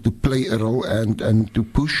to play a role and to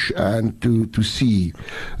push and to see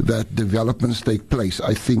that developments take place,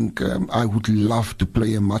 I think I would love to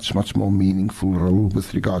play a much more meaningful role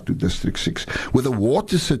with regard to District 6. With the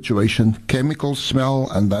water situation, chemical smell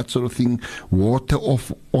and that sort of thing, water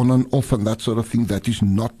off, on and off and that sort of thing, that is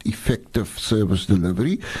not effective service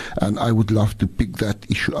delivery, and I would love to pick that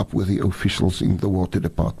issue up with the officials in the water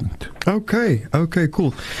department. Okay,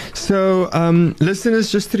 cool. So, listeners,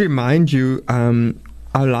 just to remind you,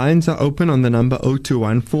 our lines are open on the number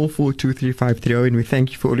 021-442-3530, and we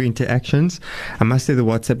thank you for all your interactions. I must say the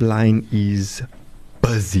WhatsApp line is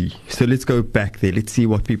busy. So let's go back there. Let's see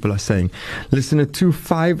what people are saying. Listener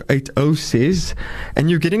 2580 says, and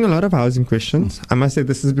you're getting a lot of housing questions. I must say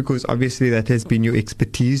this is because obviously that has been your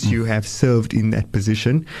expertise. You have served in that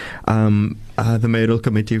position. The mayoral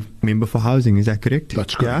committee member for housing, is that correct?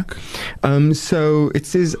 That's correct. Yeah. So it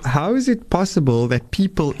says, how is it possible that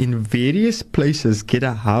people in various places get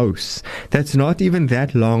a house that's not even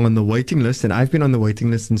that long on the waiting list? And I've been on the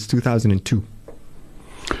waiting list since 2002.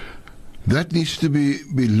 That needs to be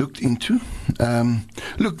looked into.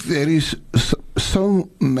 Look, there is so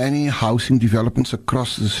many housing developments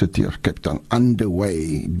across the city of Cape Town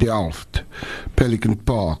underway. Delft, Pelican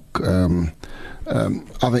Park,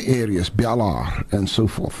 other areas, Bellar, and so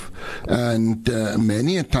forth. And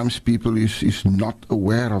many a times people is not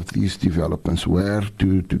aware of these developments, where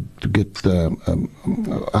to get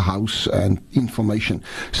a house and information.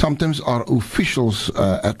 Sometimes our officials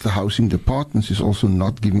at the housing departments is also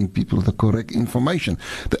not giving people the correct information.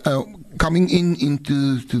 Coming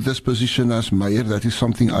into this position as mayor, that is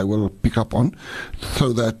something I will pick up on,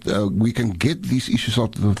 so that we can get these issues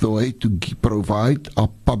out of the way to provide our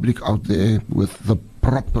public out there with the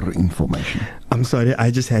proper information. I'm sorry,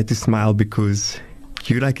 I just had to smile because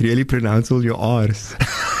you really pronounce all your R's.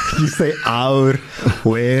 You say our,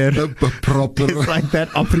 where, proper. It's like that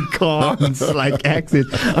Afrikaans accent.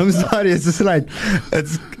 I'm sorry, it's just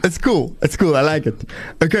it's cool. It's cool. I like it.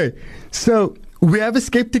 Okay, so we have a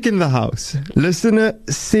skeptic in the house. Listener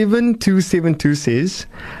 7272 says,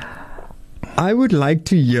 I would like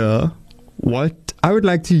to hear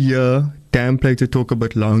Dan Plato talk a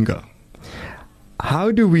bit longer.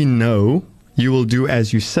 How do we know you will do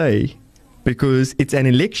as you say? Because it's an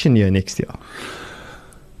election year next year.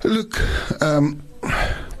 Look,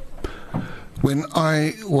 when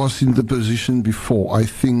I was in the position before, I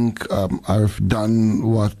think I've done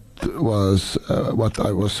what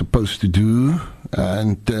I was supposed to do,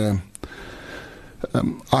 and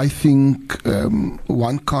I think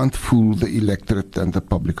one can't fool the electorate and the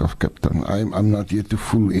public of Cape Town. I'm not here to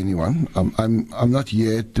fool anyone. I'm not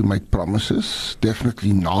here to make promises.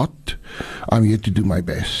 Definitely not. I'm here to do my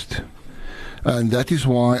best. And that is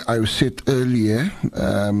why I said earlier,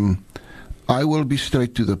 I will be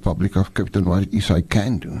straight to the public of Cape Town what it is I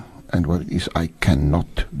can do and what it is I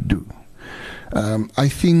cannot do. I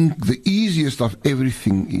think the easiest of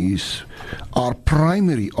everything is our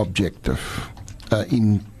primary objective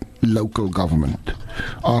in local government.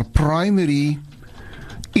 Our primary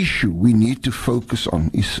issue we need to focus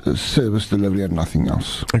on is service delivery and nothing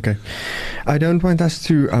else. Okay. I don't want us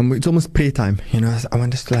to, it's almost prayer time, I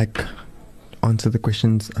want us to answer the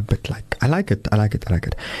questions a bit I like it.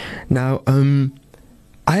 Now,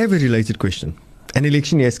 I have a related question. An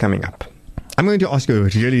election year is coming up. I'm going to ask you a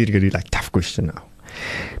really, really tough question now.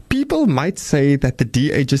 People might say that the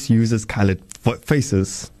DA just uses colored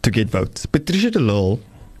faces to get votes. Patricia de Lille,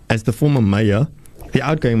 as the former mayor, the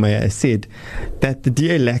outgoing mayor, has said that the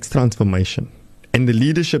DA lacks transformation. In the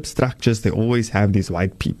leadership structures, they always have these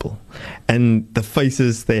white people. And the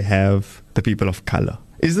faces, they have the people of color.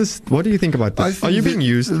 What do you think about this? Are you being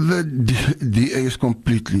used? The DA is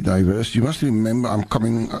completely diverse. You must remember, I'm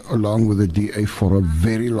coming along with the DA for a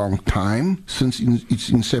very long time, since its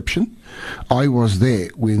inception. I was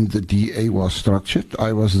there when the DA was structured.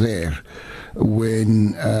 I was there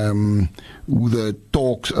when the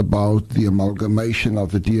talks about the amalgamation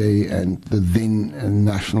of the DA and the then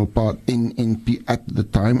National Party, NP at the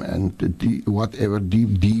time, and whatever,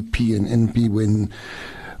 DP and NP,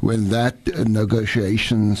 when that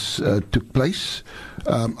negotiations took place,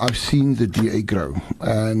 I've seen the DA grow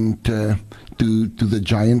and to the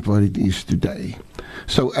giant what it is today.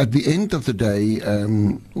 So at the end of the day,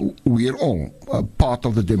 we're all part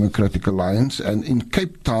of the Democratic Alliance, and in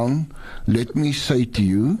Cape Town, let me say to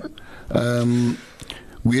you,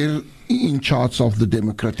 we're in charge of the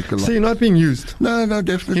Democratic Alliance. So you're not being used? No,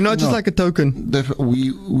 definitely You're not just like a token?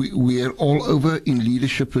 We are all over in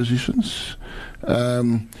leadership positions.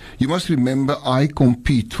 You must remember, I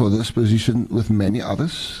compete for this position with many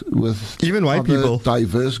others, with even white people,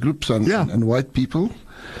 diverse groups and white people.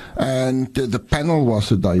 And the panel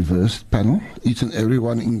was a diverse panel. Each and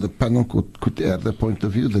everyone in the panel could add their point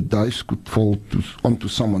of view. The dice could fall onto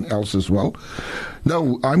someone else as well.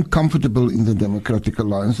 No, I'm comfortable in the Democratic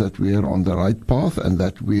Alliance that we are on the right path and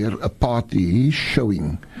that we are a party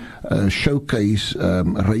showcase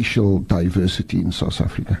racial diversity in South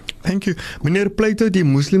Africa. Thank you. Meneer Plato, die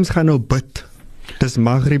moslims gaan nou bid. Dis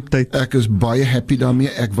Maghrib tyd. Ek is baie happy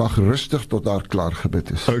daarmee. Ek wag rustig tot daar klaar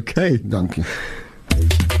gebid is. Okay. Dankie.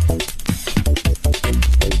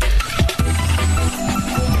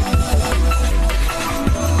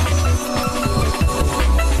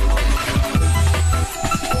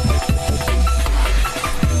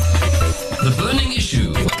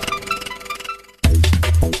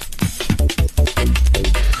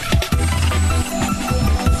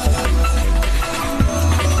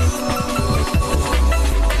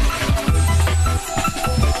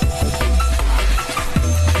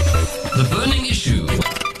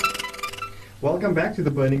 to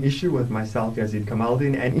the burning issue with myself, Yazeed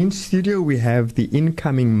Kamaldien, and in studio we have the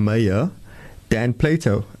incoming mayor, Dan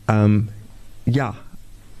Plato.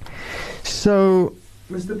 So,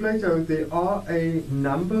 Mr. Plato, there are a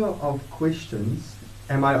number of questions.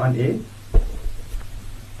 Am I on air?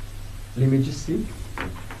 Let me just see.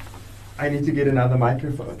 I need to get another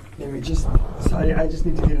microphone. I just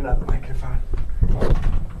need to get another microphone.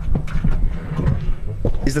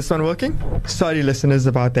 Is this one working? Sorry, listeners,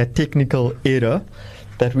 about that technical error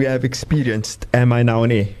that we have experienced. Am I now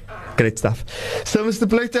on air? Great stuff. So, Mr.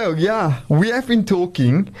 Plato, we have been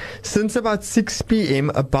talking since about 6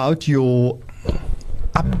 p.m. about your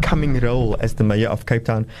upcoming role as the mayor of Cape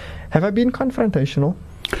Town. Have I been confrontational?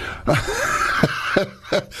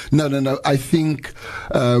 No. I think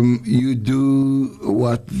you do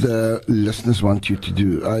what the listeners want you to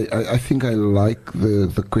do. I think I like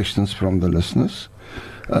the questions from the listeners.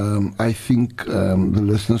 I think the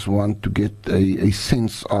listeners want to get a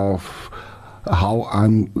sense of how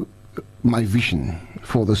my vision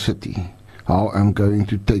for the city, how I'm going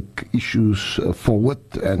to take issues forward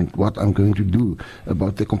and what I'm going to do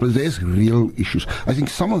about the complaints. There's real issues. I think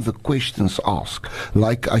some of the questions asked,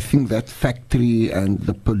 like I think that factory and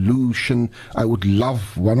the pollution, I would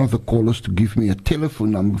love one of the callers to give me a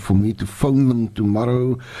telephone number for me to phone them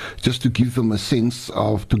tomorrow, just to give them a sense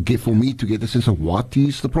of, for me to get a sense of what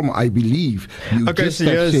is the problem. I believe you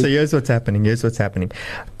here's what's happening.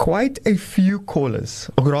 Quite a few callers,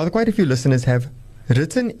 or rather quite a few listeners have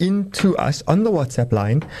written into us on the WhatsApp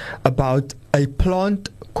line about a plant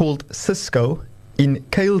called Cisco in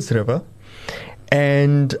Kales River,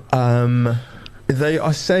 and they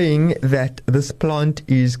are saying that this plant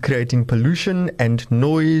is creating pollution and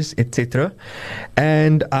noise, etc.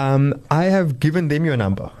 And I have given them your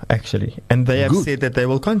number, actually, and they have said that they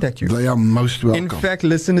will contact you. They are most welcome. In fact,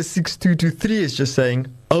 listener 6223 is just saying,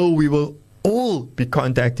 we will all be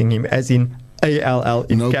contacting him, as in ALL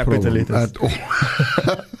in no capital letters. At all.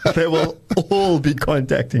 They will all be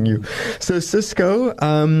contacting you. So Cisco,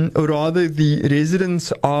 or rather the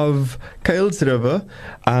residents of Kales River,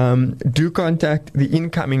 do contact the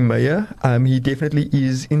incoming mayor. He definitely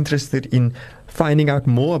is interested in finding out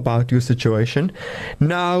more about your situation.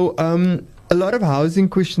 Now, a lot of housing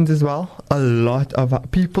questions as well. A lot of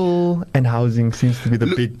people and housing seems to be the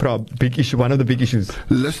big issue, one of the big issues.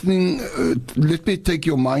 Listening, let me take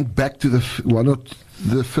your mind back to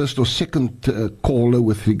the first or second caller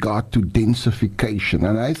with regard to densification.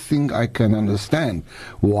 And I think I can understand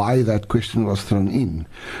why that question was thrown in.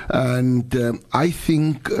 And I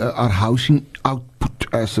think our housing output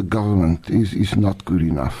as a government is not good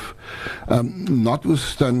enough.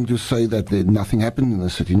 Notwithstanding to say that nothing happened in the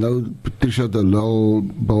city. No, Patricia de Lille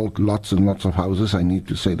built lots and lots of houses. I need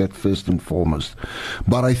to say that first and foremost.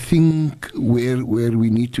 But I think where we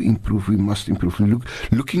need to improve, we must improve.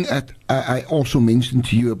 Looking at, I also mentioned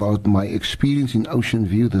to you about my experience in Ocean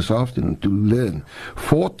View this afternoon to learn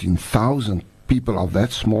 14,000 people of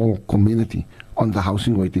that small community on the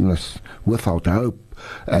housing waiting list without hope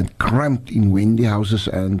and cramped in windy houses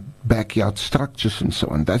and backyard structures and so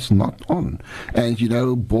on. That's not on. And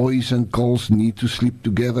boys and girls need to sleep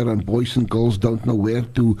together, and boys and girls don't know where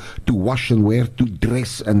to wash and where to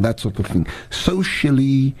dress and that sort of thing.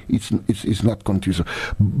 Socially, it's not conducive.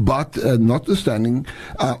 But notwithstanding,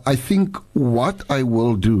 I think what I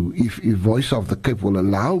will do, if Voice of the Cape will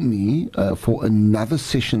allow me for another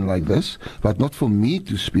session like this, but not for me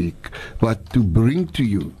to speak, but to bring to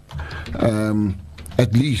you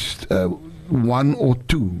at least one or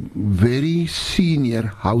two very senior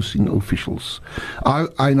housing officials.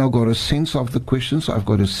 I now got a sense of the questions. I've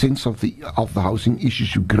got a sense of the housing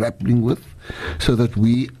issues you're grappling with, so that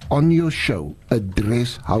we, on your show,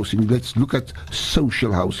 address housing. Let's look at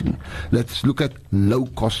social housing. Let's look at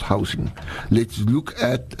low-cost housing. Let's look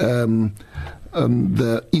at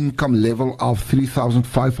the income level of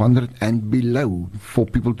 3,500 and below for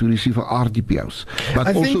people to receive an RDP house. But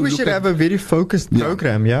I think we should have a very focused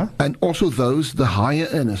program, And also the higher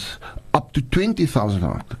earners, up to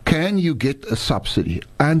 20,000. Can you get a subsidy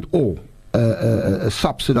or a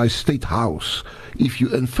subsidized state house if you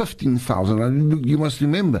earn 15,000? And you must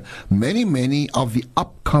remember, many of the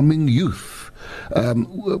upcoming youth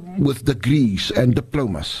with degrees and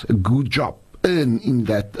diplomas, a good job, earn in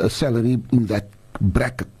that salary, in that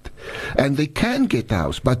bracket, and they can get a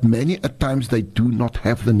house, but many at times they do not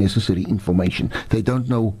have the necessary information. They don't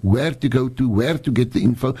know where to go to, where to get the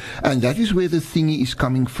info, and that is where the thingy is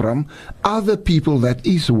coming from. Other people, that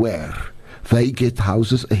is where they get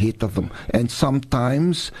houses ahead of them, and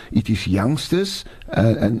sometimes it is youngsters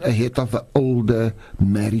and ahead of the older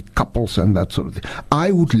married couples and that sort of thing.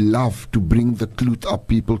 I would love to bring the clued up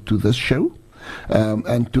people to this show,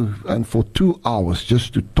 and for 2 hours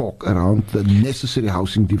just to talk around the necessary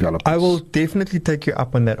housing developments. I will definitely take you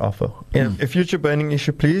up on that offer. In a future burning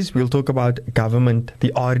issue, please, we'll talk about government,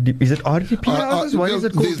 the RDP. Is it RDP houses? What is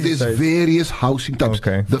it called? There's various housing types.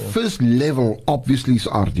 Okay, the cool. first level, obviously, is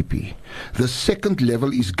RDP. The second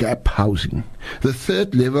level is gap housing. The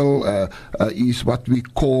third level is what we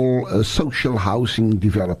call social housing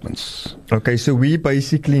developments. Okay, so we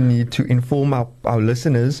basically need to inform our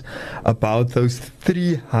listeners about those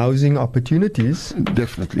 3 housing opportunities.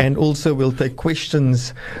 Definitely. And also we'll take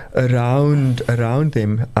questions around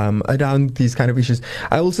them, around these kind of issues.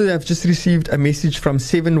 I also have just received a message from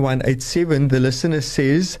 7187. The listener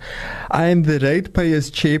says, I am the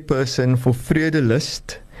ratepayers chairperson for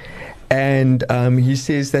Vredelust. And he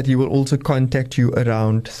says that he will also contact you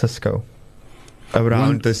around Cisco,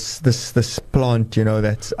 around this plant,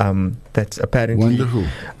 that's apparently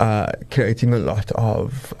creating a lot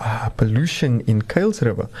of pollution in Kuils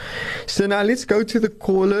River. So now let's go to the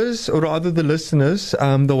callers, or rather the listeners,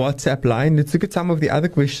 the WhatsApp line. Let's look at some of the other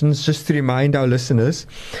questions just to remind our listeners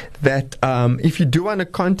that if you do want to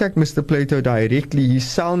contact Mr. Plato directly, his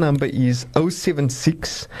cell number is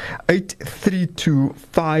 076 832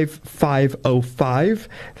 5505.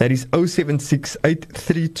 That is 076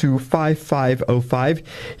 832 5505.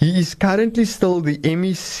 He is currently still the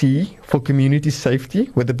MEC for Community Safety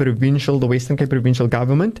with the Western Cape Provincial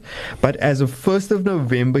Government, but as of 1st of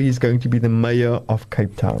November, he's going to be the Mayor of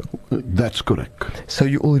Cape Town. That's correct. So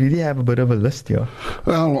you already have a bit of a list here.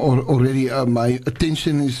 Well, already my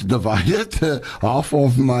attention is divided. Half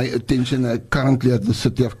of my attention currently at the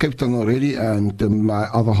City of Cape Town already, and my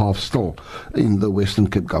other half still in the Western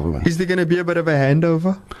Cape Government. Is there going to be a bit of a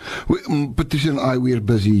handover? Patricia and I, we're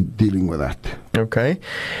busy dealing with that. Okay.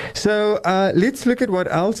 So let's look at what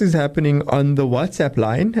else is happening on the WhatsApp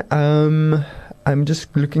line. I'm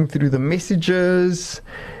just looking through the messages.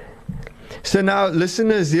 So now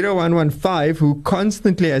listener 0115, who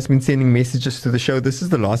constantly has been sending messages to the show, this is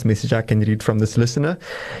the last message I can read from this listener,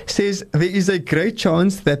 says there is a great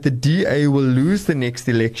chance that the DA will lose the next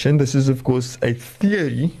election. This is of course a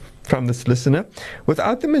theory from this listener,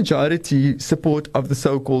 without the majority support of the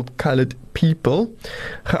so-called coloured people.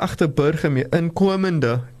 Geachte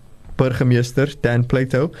inkomende burgemeester Dan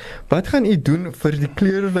Plato, wat gaan u doen vir die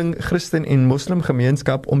kleurling Christen en Muslim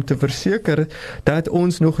gemeenskap om te verseker dat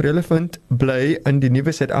ons nog relevant bly in die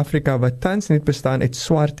nuwe Suid-Afrika wat tans net bestaan uit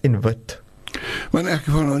swart en wit? Maar in elk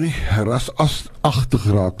geval nou nie rasagtig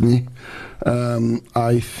raak nie.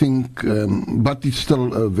 I think, but it's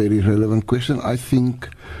still a very relevant question. I think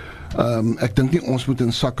ek dink nie ons moet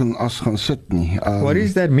in sak en as gaan sit nie. What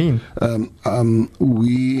does that mean?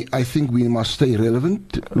 I think we must stay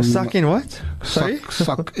relevant. Sak en what? Sorry?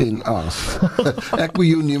 Sak en as. Ek wil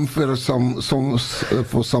jou neem vir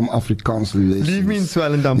for some Afrikaans lessons. Leave me in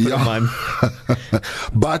Swellendam for a month.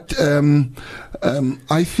 But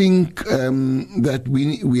I think that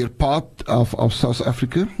we are part of South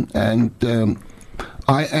Africa, and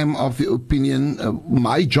I am of the opinion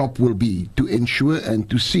my job will be to ensure and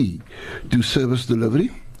to see to service delivery,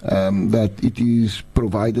 that it is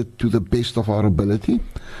provided to the best of our ability,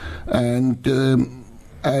 and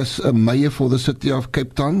as a mayor for the City of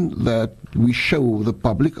Cape Town, that we show the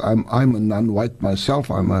public. I'm a non-white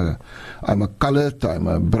myself. I'm a coloured. I'm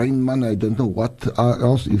a brown man. I don't know what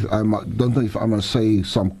else. Don't know if I must say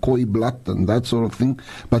some koi blood and that sort of thing.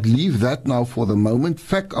 But leave that now for the moment.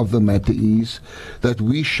 Fact of the matter is that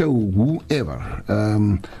we show whoever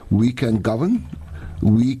we can govern,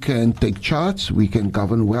 we can take charge, we can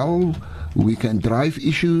govern well. We can drive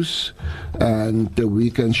issues, and we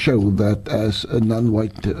can show that as a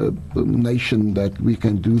non-white nation that we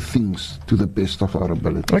can do things to the best of our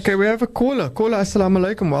abilities. Okay, we have a caller. Caller, assalamu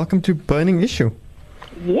alaikum. Welcome to Burning Issue.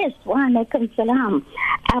 Yes, wa alaikum salam.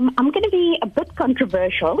 I'm going to be a bit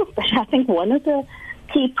controversial, but I think one of the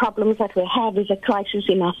key problems that we have is a crisis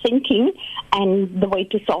in our thinking and the way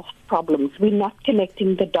to solve problems. We're not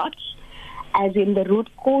connecting the dots, as in the root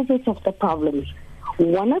causes of the problems.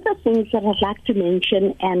 One of the things that I'd like to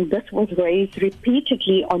mention, and this was raised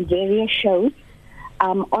repeatedly on various shows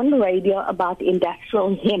on the radio, about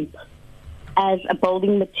industrial hemp as a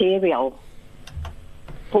building material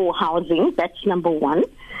for housing. That's number one.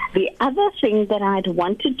 The other thing that I'd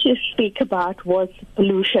wanted to speak about was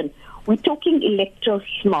pollution. We're talking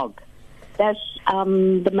electro-smog. That's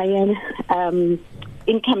the mayor,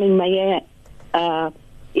 incoming mayor,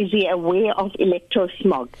 is he aware of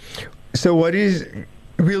electro-smog? So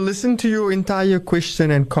we'll listen to your entire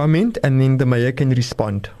question and comment, and then the mayor can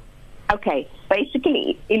respond. Okay.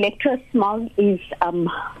 Basically, electro-smog is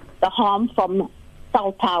the harm from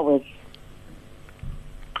cell towers.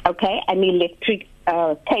 okay, and electric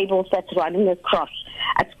cables that's running across.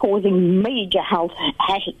 It's causing major health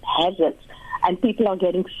hazards, and people are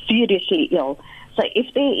getting seriously ill. So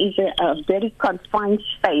if there is a very confined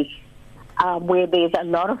space where there's a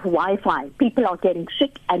lot of Wi-Fi, people are getting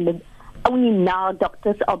sick, and only now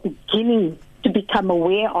doctors are beginning to become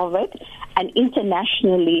aware of it, and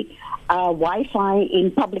internationally, Wi-Fi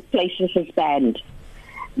in public places is banned.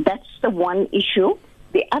 That's the one issue.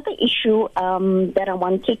 The other issue that I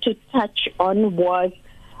wanted to touch on was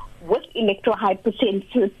with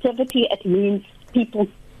electrohypersensitivity, it means people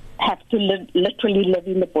have to literally live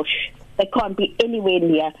in the bush. They can't be anywhere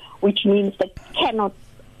near, which means they cannot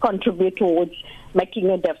contribute towards making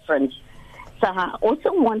a difference. So I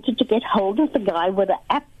also wanted to get hold of the guy with the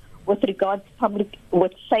app with regards to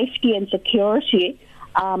with safety and security.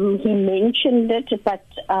 He mentioned it, but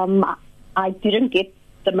I didn't get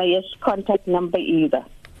the mayor's contact number either.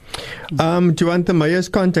 Do you want the mayor's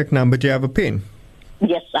contact number? Do you have a pen?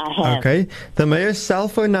 Yes, I have. Okay. The mayor's cell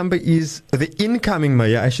phone number is the incoming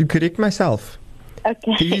mayor. I should correct myself.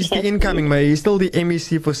 Okay. He's the incoming mayor. He's still the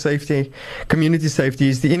MEC for safety, community safety.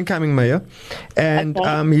 He's the incoming mayor. And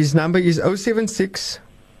his number is 076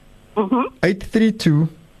 832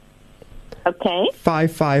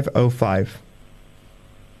 5505.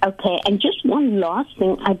 Okay. And just one last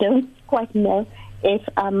thing. I don't quite know if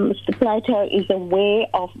Mr. Plato is aware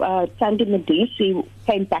of Sandy Medici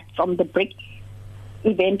came back from the BRICS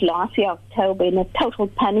event last year, October, in a total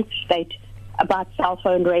panic state about cell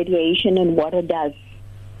phone radiation and what it does.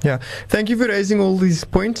 Yeah. Thank you for raising all these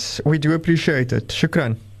points. We do appreciate it.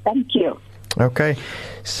 Shukran. Thank you. Okay.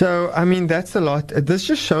 So, I mean, that's a lot. This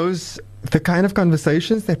just shows the kind of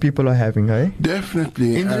conversations that people are having, eh?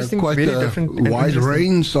 Definitely. Interesting, Quite very a different and wide interesting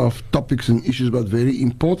range of topics and issues, but very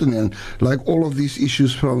important. And like all of these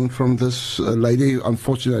issues from this lady,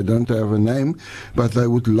 unfortunately, I don't have her name, but I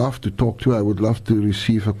would love to talk to her. I would love to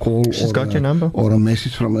receive a call. She's got your number. Or a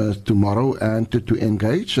message from her tomorrow, and to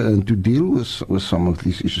engage and to deal with some of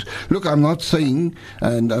these issues. Look, I'm not saying,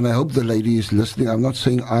 and I hope the lady is listening, I'm not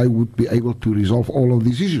saying I would be able to resolve all of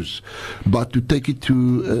these issues, but to take it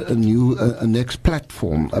to a next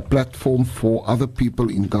platform, a platform for other people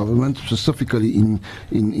in government, specifically in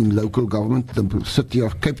local government, the city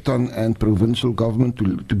of Cape Town and provincial government,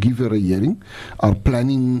 to give her a hearing. Our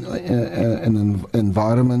planning and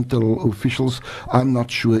environmental officials, I'm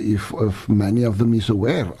not sure if many of them is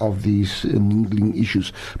aware of these niggling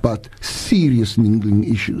issues, but serious niggling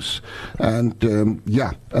issues. And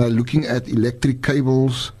looking at electric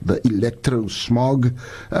cables, the electro smog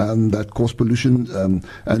that cause pollution,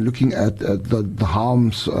 and looking at the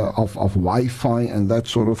harms of Wi-Fi and that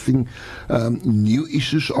sort of thing. New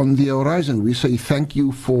issues on the horizon. We say thank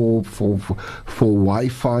you for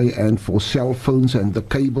Wi-Fi and for cell phones and the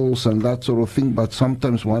cables and that sort of thing, but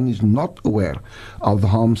sometimes one is not aware of the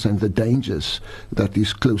harms and the dangers that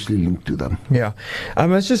is closely linked to them. Yeah. I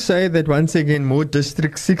must just say that once again, more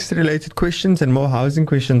District 6 related questions and more housing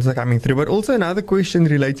questions are coming through, but also another question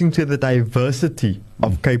relating to the diversity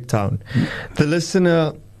of Cape Town. The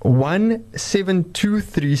listener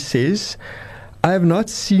 1723 says, I have not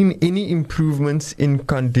seen any improvements in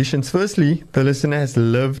conditions. Firstly, the listener has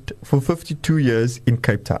lived for 52 years in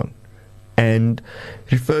Cape Town and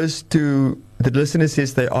refers to, the listener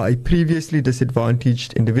says they are a previously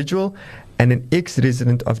disadvantaged individual and an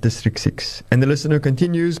ex-resident of District 6. And the listener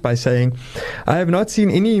continues by saying, I have not seen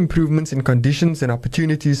any improvements in conditions and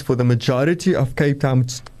opportunities for the majority of Cape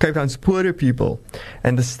Town's poorer people,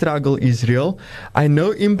 and the struggle is real. I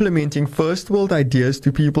know implementing first world ideas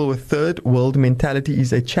to people with third world mentality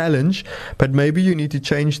is a challenge, but maybe you need to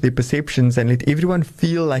change their perceptions and let everyone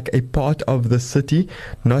feel like a part of the city,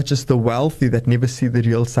 not just the wealthy that never see the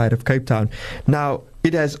real side of Cape Town. Now,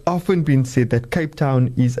 it has often been said that Cape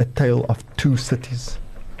Town is a tale of two cities.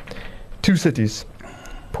 Two cities.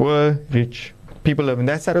 Poor, rich. People live on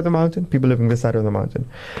that side of the mountain, people live on this side of the mountain.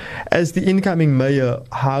 As the incoming mayor,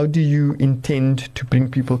 how do you intend to bring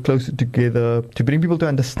people closer together, to bring people to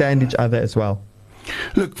understand each other as well?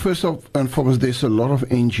 Look, first and foremost, there's a lot of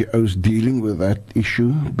NGOs dealing with that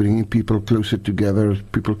issue, bringing people closer together,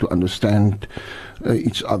 people to understand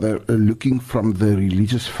each other, looking from the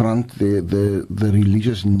religious front, the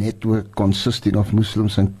religious network consisting of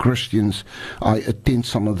Muslims and Christians. I attend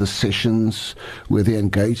some of the sessions where they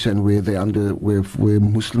engage and where where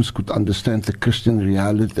Muslims could understand the Christian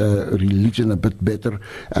religion a bit better,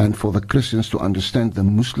 and for the Christians to understand the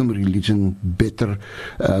Muslim religion better.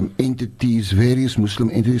 Entities, various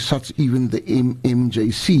Muslim entities, such even the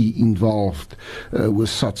MJC involved with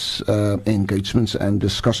such engagements and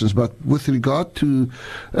discussions. But with regard to to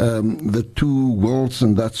the two worlds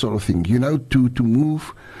and that sort of thing. You know, to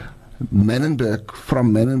move Menenberg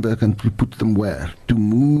from Menenberg and to put them where? To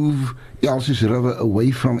move Elsies River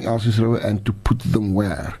away from Elsies River and to put them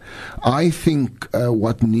where? I think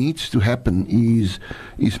what needs to happen is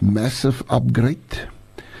massive upgrade,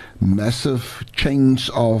 massive change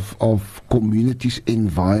of communities'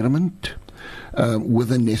 environment, with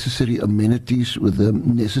the necessary amenities, with the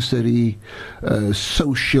necessary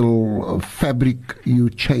social fabric you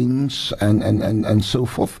change and so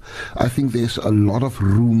forth. I think there's a lot of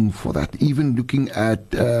room for that. Even looking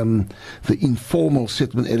at the informal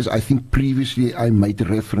settlement areas, I think previously I made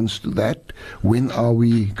reference to that. When are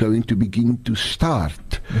we going to begin to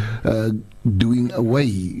start doing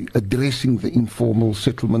away, addressing the informal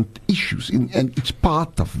settlement issues? And it's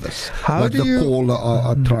part of this. What the caller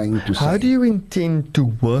are trying to say. How do you intend to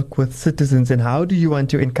work with citizens, and how do you want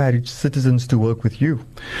to encourage citizens to work with you?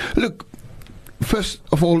 Look, first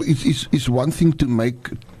of all, it's one thing to make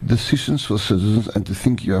decisions for citizens and to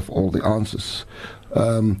think you have all the answers.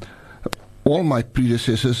 All my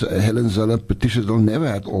predecessors, Helen Zeller, Patricia de Lille, never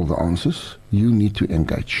had all the answers. You need to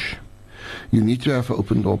engage. You need to have an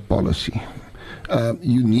open door policy.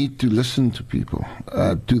 You need to listen to people,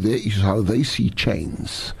 to their issues, how they see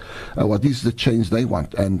change. What is the change they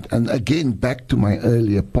want? And again, back to my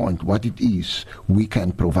earlier point, what it is we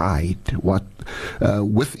can provide, what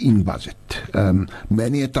within budget.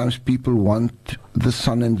 Many a times people want the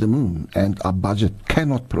sun and the moon, and our budget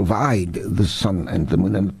cannot provide the sun and the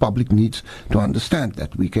moon, and the public needs to understand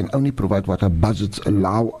that we can only provide what our budgets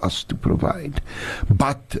allow us to provide.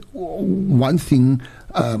 But one thing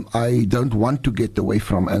I don't want to get away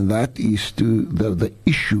from, and that is to the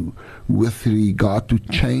issue with regard to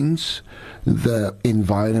change the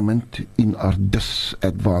environment in our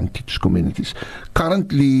disadvantaged communities.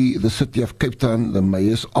 Currently, the City of Cape Town, the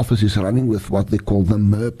Mayor's office is running with what they call the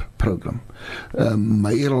MERP program,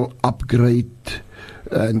 mayoral upgrade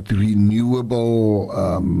and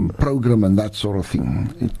renewable program and that sort of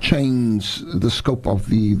thing. It changed the scope of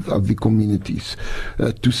the communities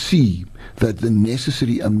to see that the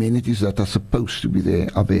necessary amenities that are supposed to be there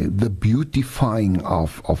are there. The beautifying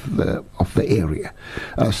of the area.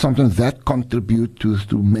 Sometimes that contribute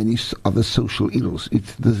to many other social ills.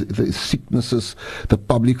 It's the sicknesses the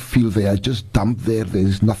public feel they are just dumped there. There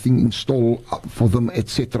is nothing installed for them,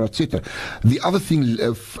 etc., etc. The other thing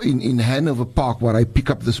in Hanover Park, what I pick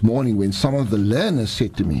up this morning, when some of the learners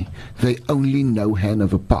said to me, they only know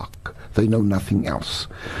Hanover Park. They know nothing else.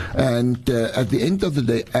 And at the end of the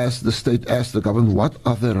day, as the state, as the government, what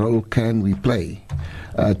other role can we play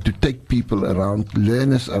to take people around,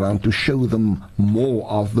 learners around, to show them more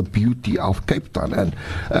of the beauty of Cape Town?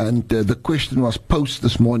 And the question was posed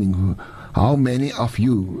this morning, how many of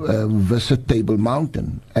you visit Table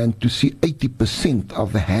Mountain? And to see 80%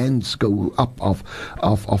 of the hands go up of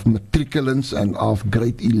matriculants and of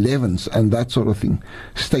grade 11s and that sort of thing,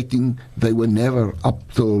 stating they were never up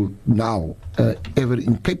till now ever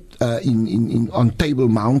in Cape on Table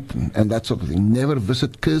Mountain and that sort of thing. Never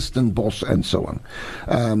visit Kirstenbosch and so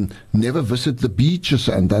on. Never visit the beaches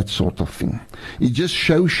and that sort of thing. It just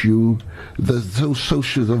shows you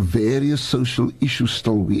the various social issues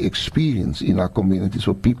still we experience in our communities,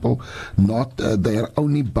 where people they are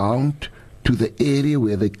only bound to the area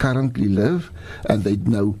where they currently live, and they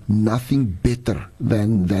know nothing better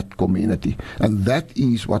than that community. And that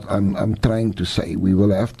is what I'm trying to say. We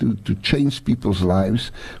will have to change people's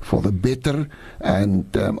lives for the better, and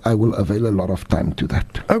I will avail a lot of time to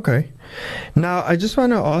that. Okay. Now, I just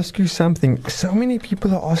want to ask you something. So many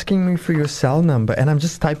people are asking me for your cell number, and I'm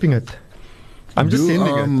just typing it. I'm just sending it.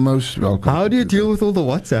 You are most welcome. How do you deal with all the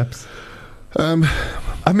WhatsApps?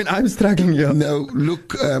 I mean, I'm struggling here. No,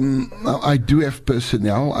 look, I do have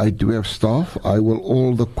personnel, I do have staff. I will,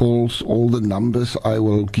 all the calls, all the numbers, I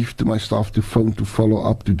will give to my staff to phone, to follow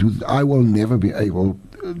up, to do. I will never be able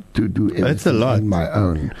to do everything That's a lot. on my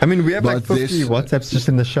own. I mean, we have like 50 WhatsApps just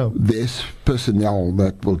in the show. There's personnel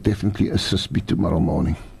that will definitely assist me tomorrow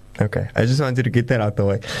morning. Okay, I just wanted to get that out the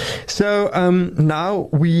way. So now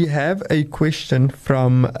we have a question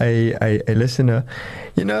from a listener.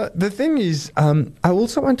 You know, the thing is, I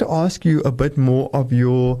also want to ask you a bit more of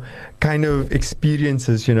your kind of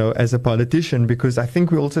experiences, you know, as a politician, because I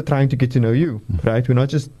think we're also trying to get to know you, right? We're not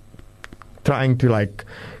just trying to like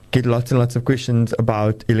get lots and lots of questions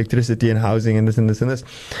about electricity and housing and this and this and this.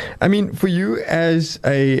 I mean, for you as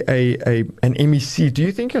an MEC, do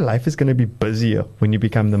you think your life is going to be busier when you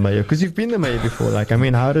become the mayor? Because you've been the mayor before. Like, I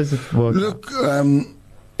mean, how does it work? Look,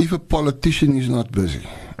 if a politician is not busy,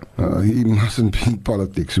 he mustn't be in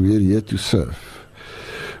politics. We're here to serve.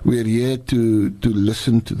 We're here to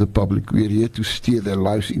listen to the public. We're here to steer their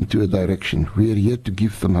lives into a direction. We're here to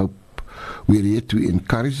give them hope. We're here to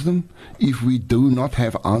encourage them. If we do not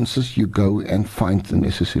have answers, you go and find the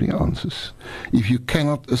necessary answers. If you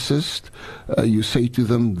cannot assist, you say to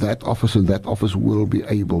them, that office will be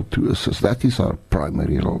able to assist. That is our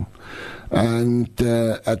primary role. And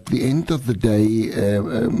at the end of the day,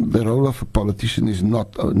 the role of a politician is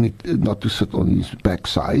not to sit on his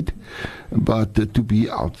backside, but to be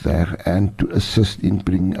out there and to assist in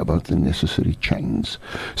bringing about the necessary change.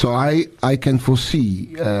 So I can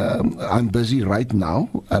foresee, I'm busy right now,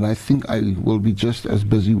 and I think I will be just as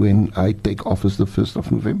busy when I take office the 1st of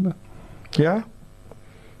November. Yeah.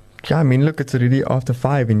 Yeah, I mean, look, it's already after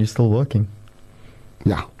 5 and you're still working.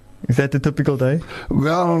 Yeah. Is that the typical day?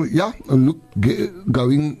 Well, yeah. Look,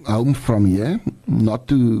 going home from here, not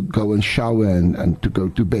to go and shower and to go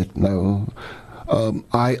to bed. No.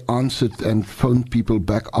 I answered and phoned people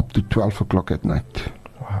back up to 12 o'clock at night.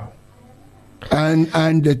 Wow.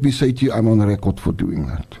 And let me say to you, I'm on record for doing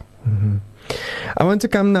that. Mm-hmm. I want to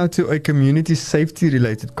come now to a community safety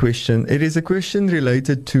related question. It is a question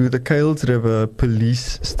related to the Kuils River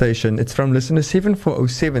police station. It's from listener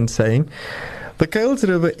 7407 saying, the Kuils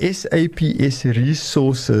River SAPS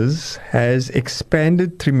resources has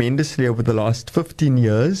expanded tremendously over the last 15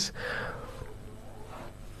 years.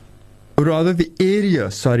 Rather, the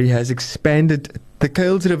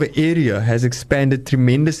Kuils River area has expanded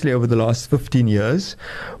tremendously over the last 15 years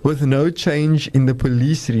with no change in the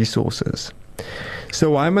police resources.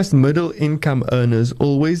 So why must middle income earners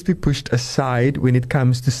always be pushed aside when it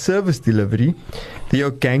comes to service delivery? There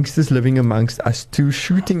are gangsters living amongst us too,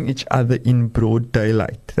 shooting each other in broad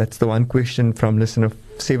daylight. That's the one question from listener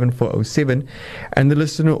 7407. And the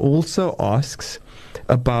listener also asks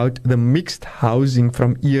about the mixed housing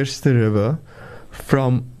from Eerste River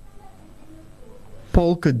from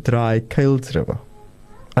Polka Dry Kuils River.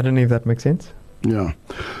 I don't know if that makes sense. Yeah.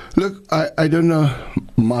 Look, I don't know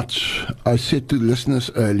much. I said to listeners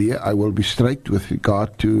earlier, I will be straight with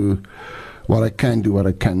regard to what I can do, what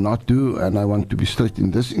I cannot do, and I want to be straight in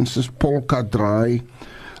this instance. Polka Dry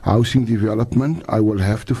housing development, I will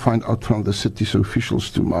have to find out from the city's officials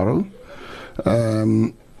tomorrow.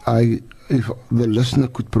 If the listener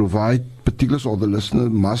could provide particulars, or the listener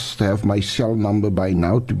must have my cell number by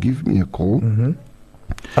now to give me a call. Mm-hmm.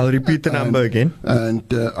 I'll repeat the number again. And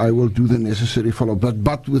I will do the necessary follow-up.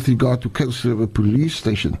 But with regard to Kuils River Police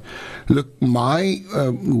Station, look, my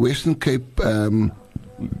Western Cape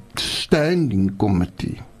Standing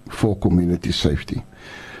Committee for Community Safety,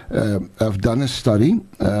 I've done a study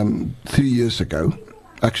 3 years ago,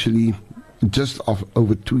 actually just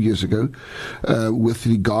over 2 years ago, with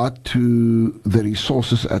regard to the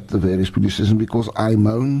resources at the various police stations, because I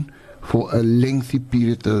moan for a lengthy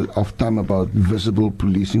period of time about visible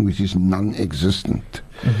policing, which is non-existent.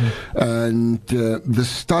 Mm-hmm. And the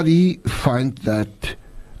study finds that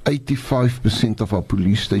 85% of our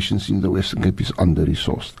police stations in the Western Cape is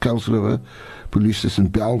under-resourced. Kuils River Police Station,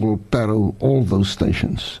 Bellville, Parow, all those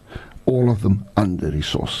stations, all of them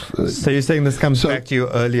under-resourced. So you're saying this comes back to your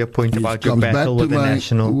earlier point about your battle with the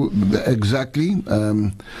national... Exactly.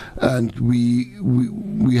 And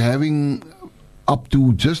we're having up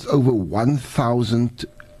to just over 1,000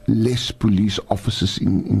 less police officers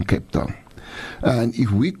in Cape Town. And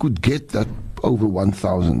if we could get that over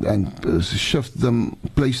 1,000 and shift them,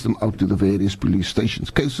 place them out to the various police stations,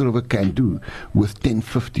 Kuils River can do with 10,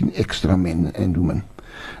 15 extra men and women.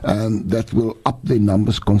 That will up their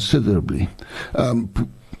numbers considerably.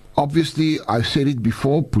 Obviously, I've said it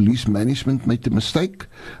before, police management made a mistake.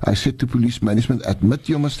 I said to police management, admit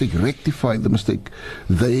your mistake, rectify the mistake.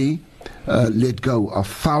 They let go of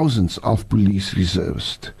thousands of police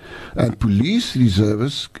reservists. And police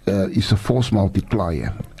reservists is a force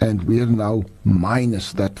multiplier. And we are now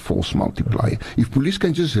minus that force multiplier. If police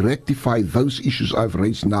can just rectify those issues I've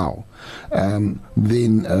raised now,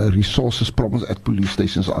 then resources problems at police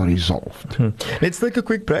stations are resolved. Let's take a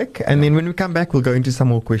quick break, and then when we come back, we'll go into some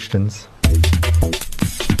more questions.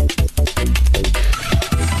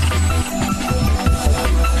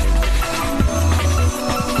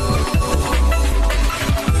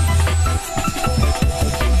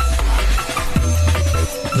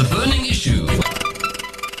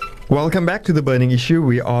 Welcome back to The Burning Issue.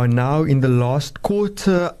 We are now in the last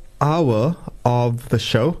quarter hour of the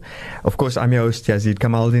show. Of course, I'm your host, Yazeed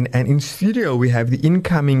Kamaldien, and in studio we have the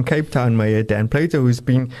incoming Cape Town Mayor, Dan Plato, who's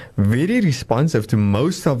been very responsive to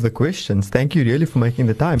most of the questions. Thank you really for making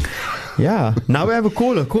the time. Yeah. Now we have a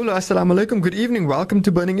caller. Caller, assalamu alaikum. Good evening. Welcome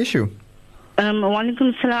to Burning Issue.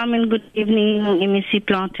 Walaikum salam and good evening, MEC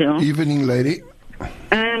Plato. Evening, lady.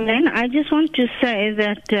 And I just want to say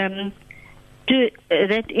that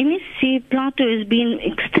that MEC Plato has been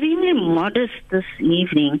extremely modest this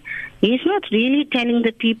evening. He's not really telling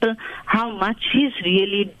the people how much he's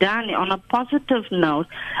really done on a positive note.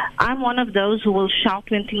 I'm one of those who will shout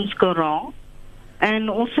when things go wrong, and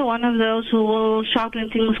also one of those who will shout when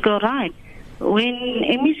things go right. When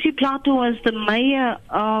MEC Plato was the mayor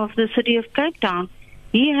of the city of Cape Town,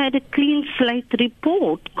 he had a clean slate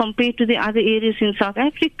report compared to the other areas in South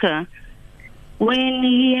Africa. When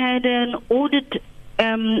he had an audit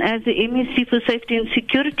as the MEC for Safety and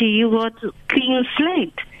Security, he got clean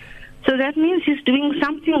slate. So that means he's doing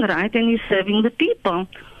something right and he's serving the people.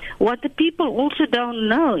 What the people also don't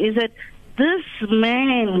know is that this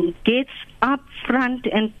man gets up front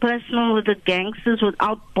and personal with the gangsters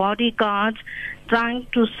without bodyguards, trying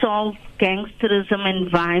to solve gangsterism and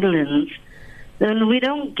violence. Then we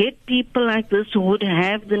don't get people like this who would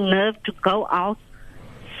have the nerve to go out,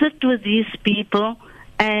 sit with these people,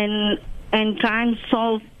 and try and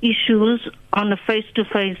solve issues on a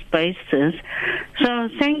face-to-face basis. So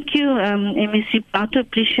thank you, MEC Plato.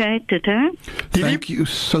 Appreciate it. Thank you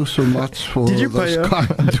so much for Did you those pay her?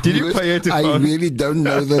 kind Did you words. pay her to I phone? really don't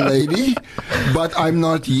know the lady, but I'm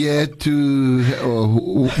not here to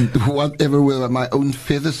whatever with my own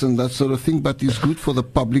feathers and that sort of thing. But it's good for the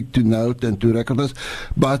public to note and to recognize.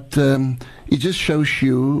 But it just shows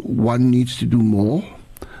you one needs to do more.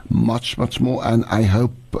 Much more, and I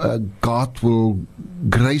hope God will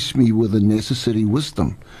grace me with the necessary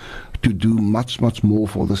wisdom to do much more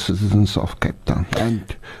for the citizens of Cape Town, and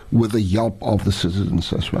with the help of the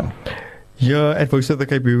citizens as well. Yeah, at Voice of the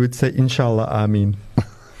Cape, we would say, Inshallah, Ameen.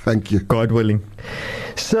 Thank you. God willing.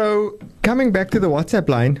 So, coming back to the WhatsApp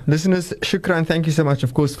line, listeners, shukran, thank you so much,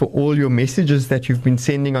 of course, for all your messages that you've been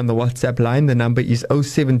sending on the WhatsApp line. The number is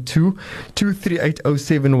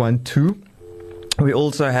 072-238-0712. We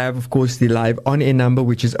also have, of course, the live on-air number,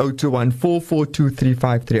 which is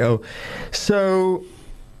 021-442-3530. So,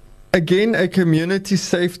 again, a community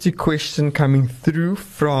safety question coming through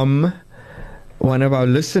from one of our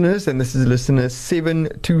listeners, and this is listener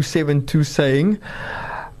 7272 saying,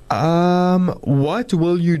 what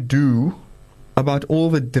will you do about all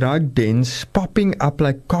the drug dens popping up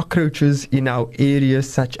like cockroaches in our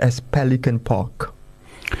areas such as Pelican Park?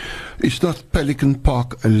 It's not Pelican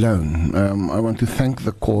Park alone. I want to thank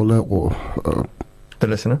the caller or the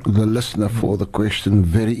listener for the question.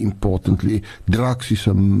 Very importantly, drugs is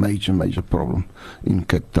a major problem in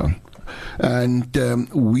Cape Town. And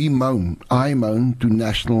I moan to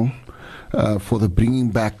National for the bringing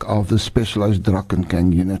back of the specialized drug and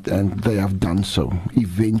gang unit, and they have done so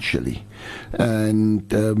eventually. And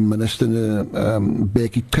Minister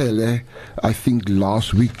Becky Taylor, I think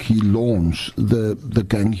last week he launched the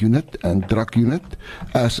gang unit and drug unit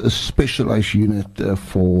as a specialized unit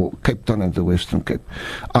for Cape Town and the Western Cape.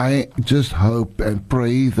 I just hope and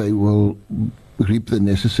pray they will reap the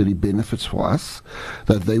necessary benefits for us,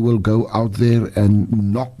 that they will go out there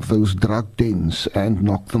and knock those drug dens and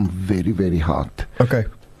knock them very hard. Okay.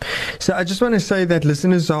 So I just want to say that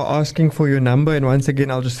listeners are asking for your number, and once again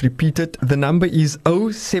I'll just repeat it. The number is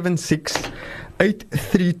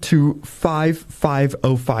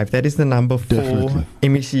 076-832-5505. That is the number for Definitely.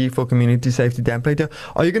 MEC for Community Safety, Dan Plato.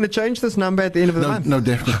 Are you going to change this number at the end of the month? No,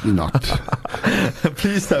 definitely not.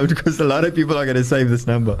 Please don't, because a lot of people are going to save this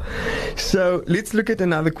number. So let's look at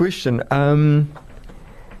another question.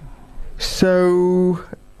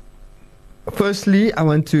 Firstly, I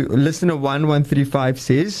want to, listener 1135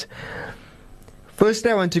 says, firstly,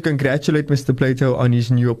 I want to congratulate Mr. Plato on his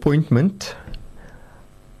new appointment.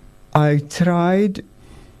 I tried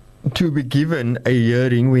to be given a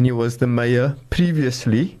hearing when he was the mayor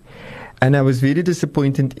previously, and I was very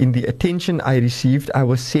disappointed in the attention I received. I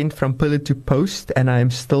was sent from pillar to post, and I am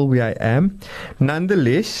still where I am.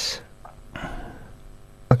 Nonetheless,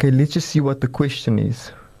 okay, let's just see what the question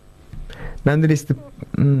is. Nonetheless,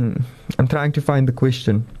 I'm trying to find the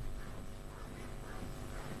question.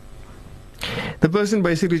 The person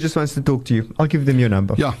basically just wants to talk to you. I'll give them your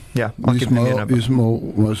number. Yeah, I'll give them your number. He's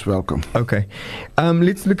most welcome. Okay.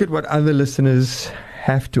 Let's look at what other listeners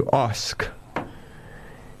have to ask.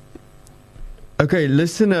 Okay,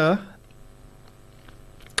 listener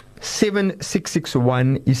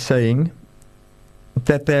 7661 is saying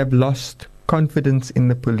that they have lost confidence in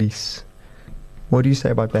the police. What do you say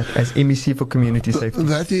about that as MEC for Community Safety?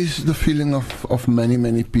 That is the feeling of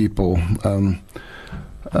many people.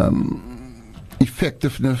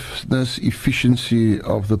 Effectiveness, efficiency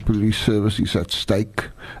of the police service is at stake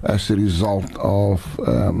as a result of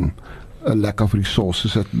a lack of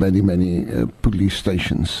resources at many police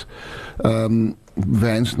stations.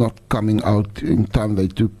 vans not coming out in time. They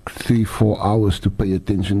took 3-4 hours to pay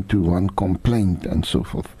attention to one complaint and so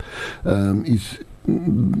forth.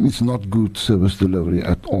 It's not good service delivery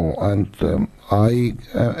at all, and I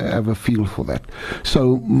have a feel for that.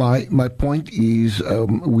 So my point is,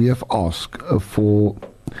 we have asked for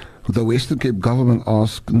the Western Cape government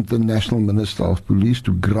asked the National Minister of Police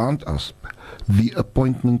to grant us the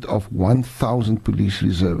appointment of 1,000 police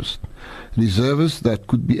reservists that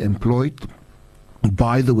could be employed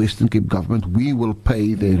by the Western Cape government. We will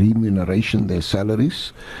pay their remuneration, their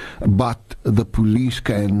salaries, but the police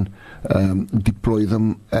can deploy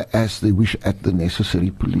them as they wish at the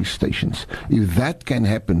necessary police stations. If that can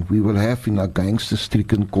happen, we will have in our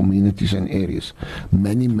gangster-stricken communities and areas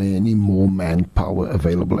many more manpower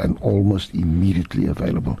available, and almost immediately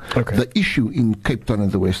available. Okay. The issue in Cape Town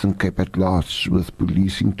and the Western Cape at large with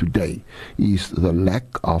policing today is the lack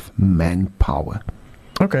of manpower.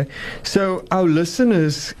 Okay, so our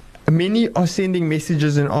listeners, many are sending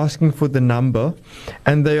messages and asking for the number,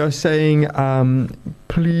 and they are saying,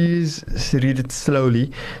 please read it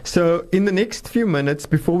slowly. So in the next few minutes,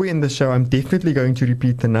 before we end the show, I'm definitely going to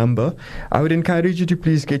repeat the number. I would encourage you to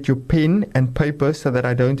please get your pen and paper so that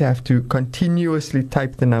I don't have to continuously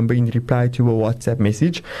type the number in reply to a WhatsApp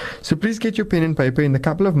message. So please get your pen and paper. In a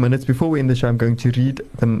couple of minutes before we end the show, I'm going to read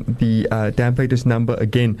the Dan Plato's number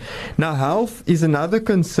again. Now, health is another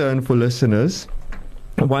concern for listeners.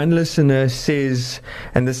 One listener says,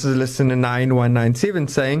 and this is listener 9197,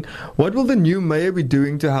 saying, what will the new mayor be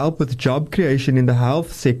doing to help with job creation in the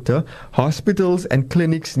health sector? Hospitals and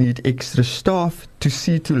clinics need extra staff to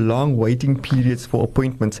see to long waiting periods for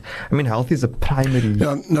appointments. I mean, health is a primary...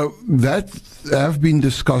 No, that have been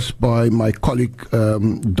discussed by my colleague,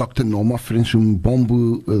 Dr. Norma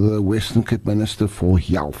Frensum-Bombu, the Western Cape Minister for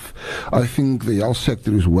Health. I think the health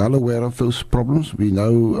sector is well aware of those problems. We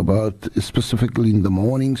know about, specifically in the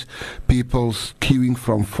mornings, people queuing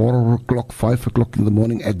from 4 o'clock, 5 o'clock in the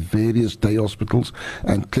morning at various day hospitals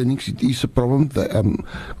and clinics. It is a problem.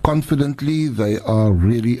 Confidently, they are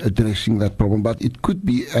really addressing that problem, but it could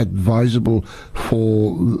be advisable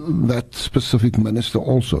for that specific minister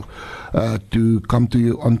also to come to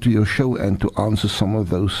you onto your show and to answer some of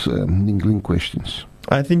those niggling questions.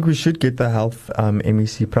 I think we should get the health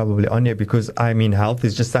MEC probably on here, because I mean, health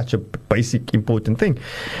is just such a basic important thing.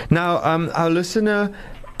 Now, our listener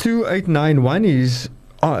 2891 is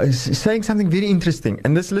saying something very interesting,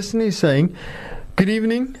 and this listener is saying, good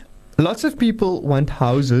evening. Lots of people want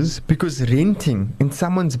houses because renting in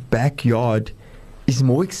someone's backyard is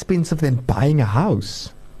more expensive than buying a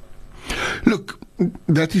house. Look,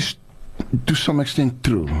 that is to some extent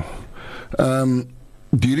true.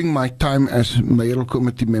 During my time as mayoral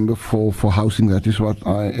committee member for housing, that is what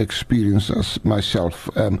I experienced as myself.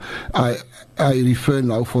 I refer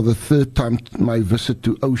now for the third time to my visit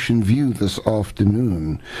to Ocean View this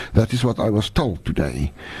afternoon. That is what I was told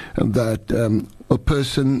today, that a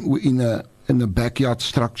person in a backyard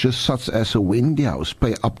structure such as a Wendy house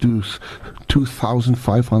pay up to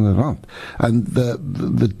 2,500 rand, and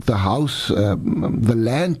the house, the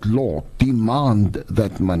landlord demand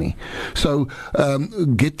that money. So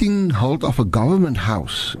getting hold of a government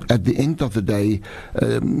house at the end of the day,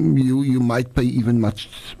 you might pay even much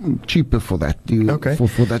cheaper for that,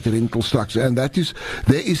 for that rental structure, and there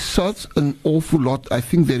is such an awful lot. I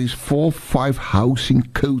think there is 4 or 5 housing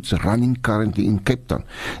codes running currently in Cape Town,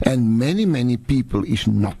 and many people is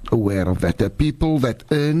not aware of that. There are people that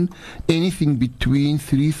earn anything between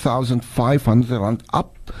 3,500 rand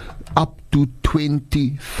up to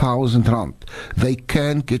 20,000 rand. They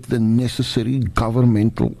can get the necessary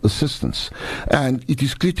governmental assistance. And it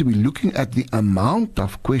is clear to me, looking at the amount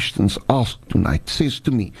of questions asked tonight, says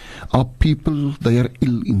to me, are people, they are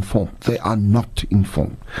ill-informed. They are not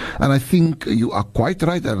informed. And I think you are quite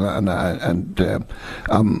right, and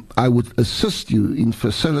I would assist you in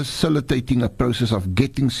facilitating a process of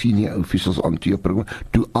getting senior officials onto your program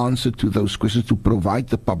to answer to those questions, to provide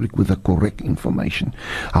the public with the correct information.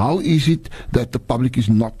 How is it that the public is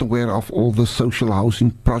not aware of all the social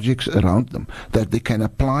housing projects around them, that they can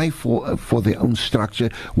apply for their own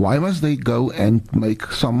structure? Why must they go and make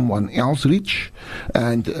someone else rich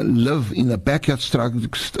and live in a backyard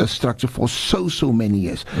structure for so many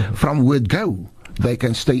years? From word go, they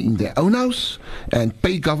can stay in their own house and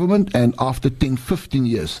pay government, and after 10, 15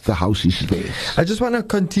 years, the house is theirs. I just want to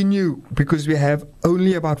continue, because we have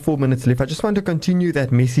only about 4 minutes left. I just want to continue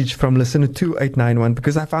that message from listener 2891,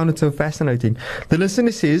 because I found it so fascinating. The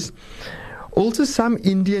listener says, Also, some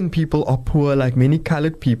Indian people are poor like many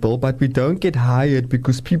colored people, but we don't get hired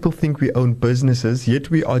because people think we own businesses, yet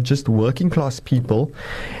we are just working class people.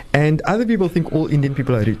 And other people think all Indian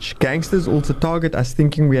people are rich. Gangsters also target us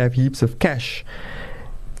thinking we have heaps of cash.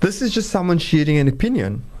 This is just someone sharing an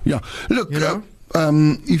opinion. Yeah, look,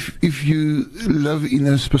 if you live in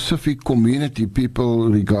a specific community, people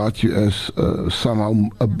regard you as somehow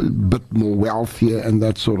a bit more wealthier and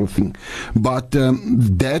that sort of thing. But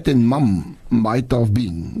dad and mum might have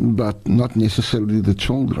been, but not necessarily the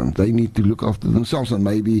children. They need to look after themselves, and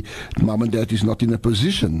maybe mum and dad is not in a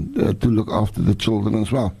position to look after the children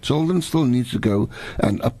as well. Children still need to go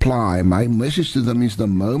and apply. My message to them is the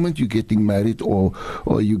moment you're getting married or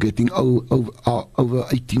you're getting over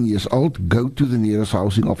 18 years old, go to the nearest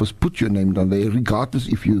housing office, put your name down there, regardless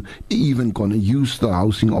if you even going to use the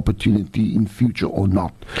housing opportunity in future or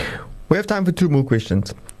not. We have time for 2 more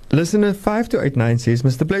questions. Listener 5289 says,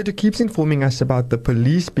 Mr. Plato keeps informing us about the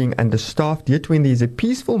police being understaffed, yet when there is a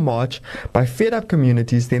peaceful march by fed-up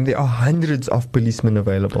communities, then there are hundreds of policemen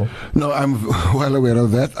available. No, I'm well aware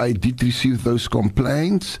of that. I did receive those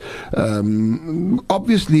complaints.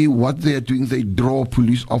 Obviously, what they are doing, they draw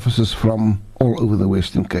police officers from all over the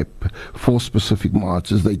Western Cape for specific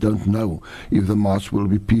marches. They don't know if the march will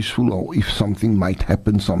be peaceful or if something might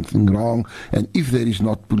happen, something wrong. And if there is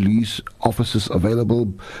not police officers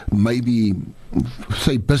available, maybe,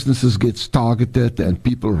 say, businesses gets targeted and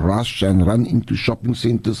people rush and run into shopping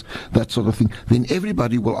centers, that sort of thing, then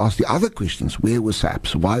everybody will ask the other questions. Where was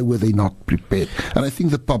SAPS? Why were they not prepared? And I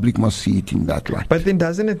think the public must see it in that light. But then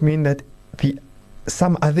doesn't it mean that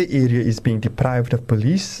some other area is being deprived of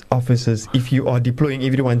police officers if you are deploying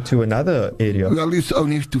everyone to another area? Well, it's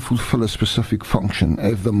only to fulfill a specific function.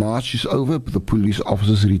 If the march is over, the police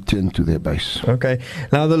officers return to their base. Okay.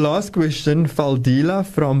 Now the last question, Valdila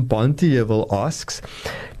from Bonteheuwel asks,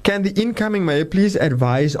 can the incoming mayor please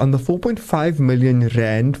advise on the 4.5 million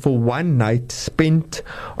rand for one night spent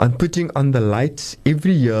on putting on the lights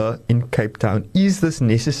every year in Cape Town? Is this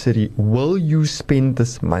necessary? Will you spend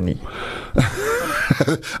this money?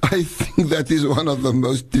 I think that is one of the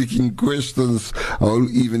most tricky questions all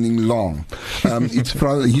evening long. It's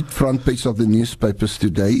hit front page of the newspapers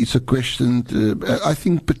today. It's a question, I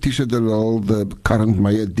think Patricia de Lille, the current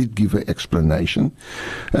mayor, did give an explanation.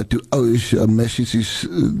 A message is...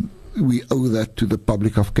 we owe that to the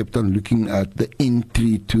public of Cape Town, looking at the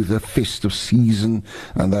entry to the festive season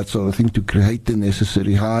and that sort of thing, to create the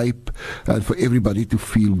necessary hype and for everybody to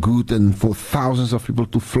feel good and for thousands of people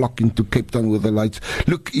to flock into Cape Town with the lights.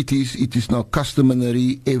 Look, it is now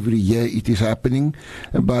customary every year it is happening,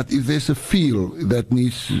 but if there's a feel that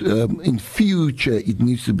needs in future, it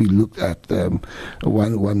needs to be looked at.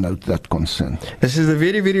 One note that concern. This is the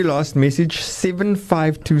very, very last message,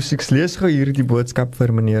 7526. Lees gou hier die boodskap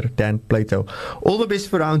vir meneer Dan Plato. All the best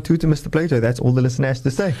for round 2 to Mr. Plato. That's all the listener has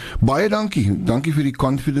to say. Baie dankie. Dankie for the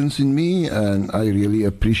confidence in me, and I really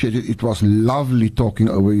appreciate it. It was lovely talking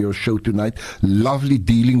over your show tonight. Lovely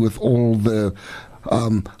dealing with all the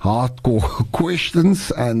hardcore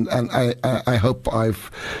questions, and I hope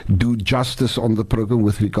I've do justice on the program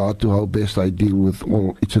with regard to how best I deal with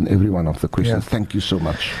each and every one of the questions. Yeah. Thank you so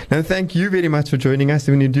much. No, thank you very much for joining us.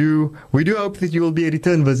 We do hope that you will be a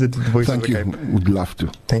return visit to the Voice of the Cape. Thank you. Would love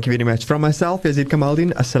to. Thank you very much. From myself, Yazeed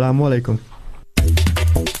Kamaldien, Assalamu alaikum.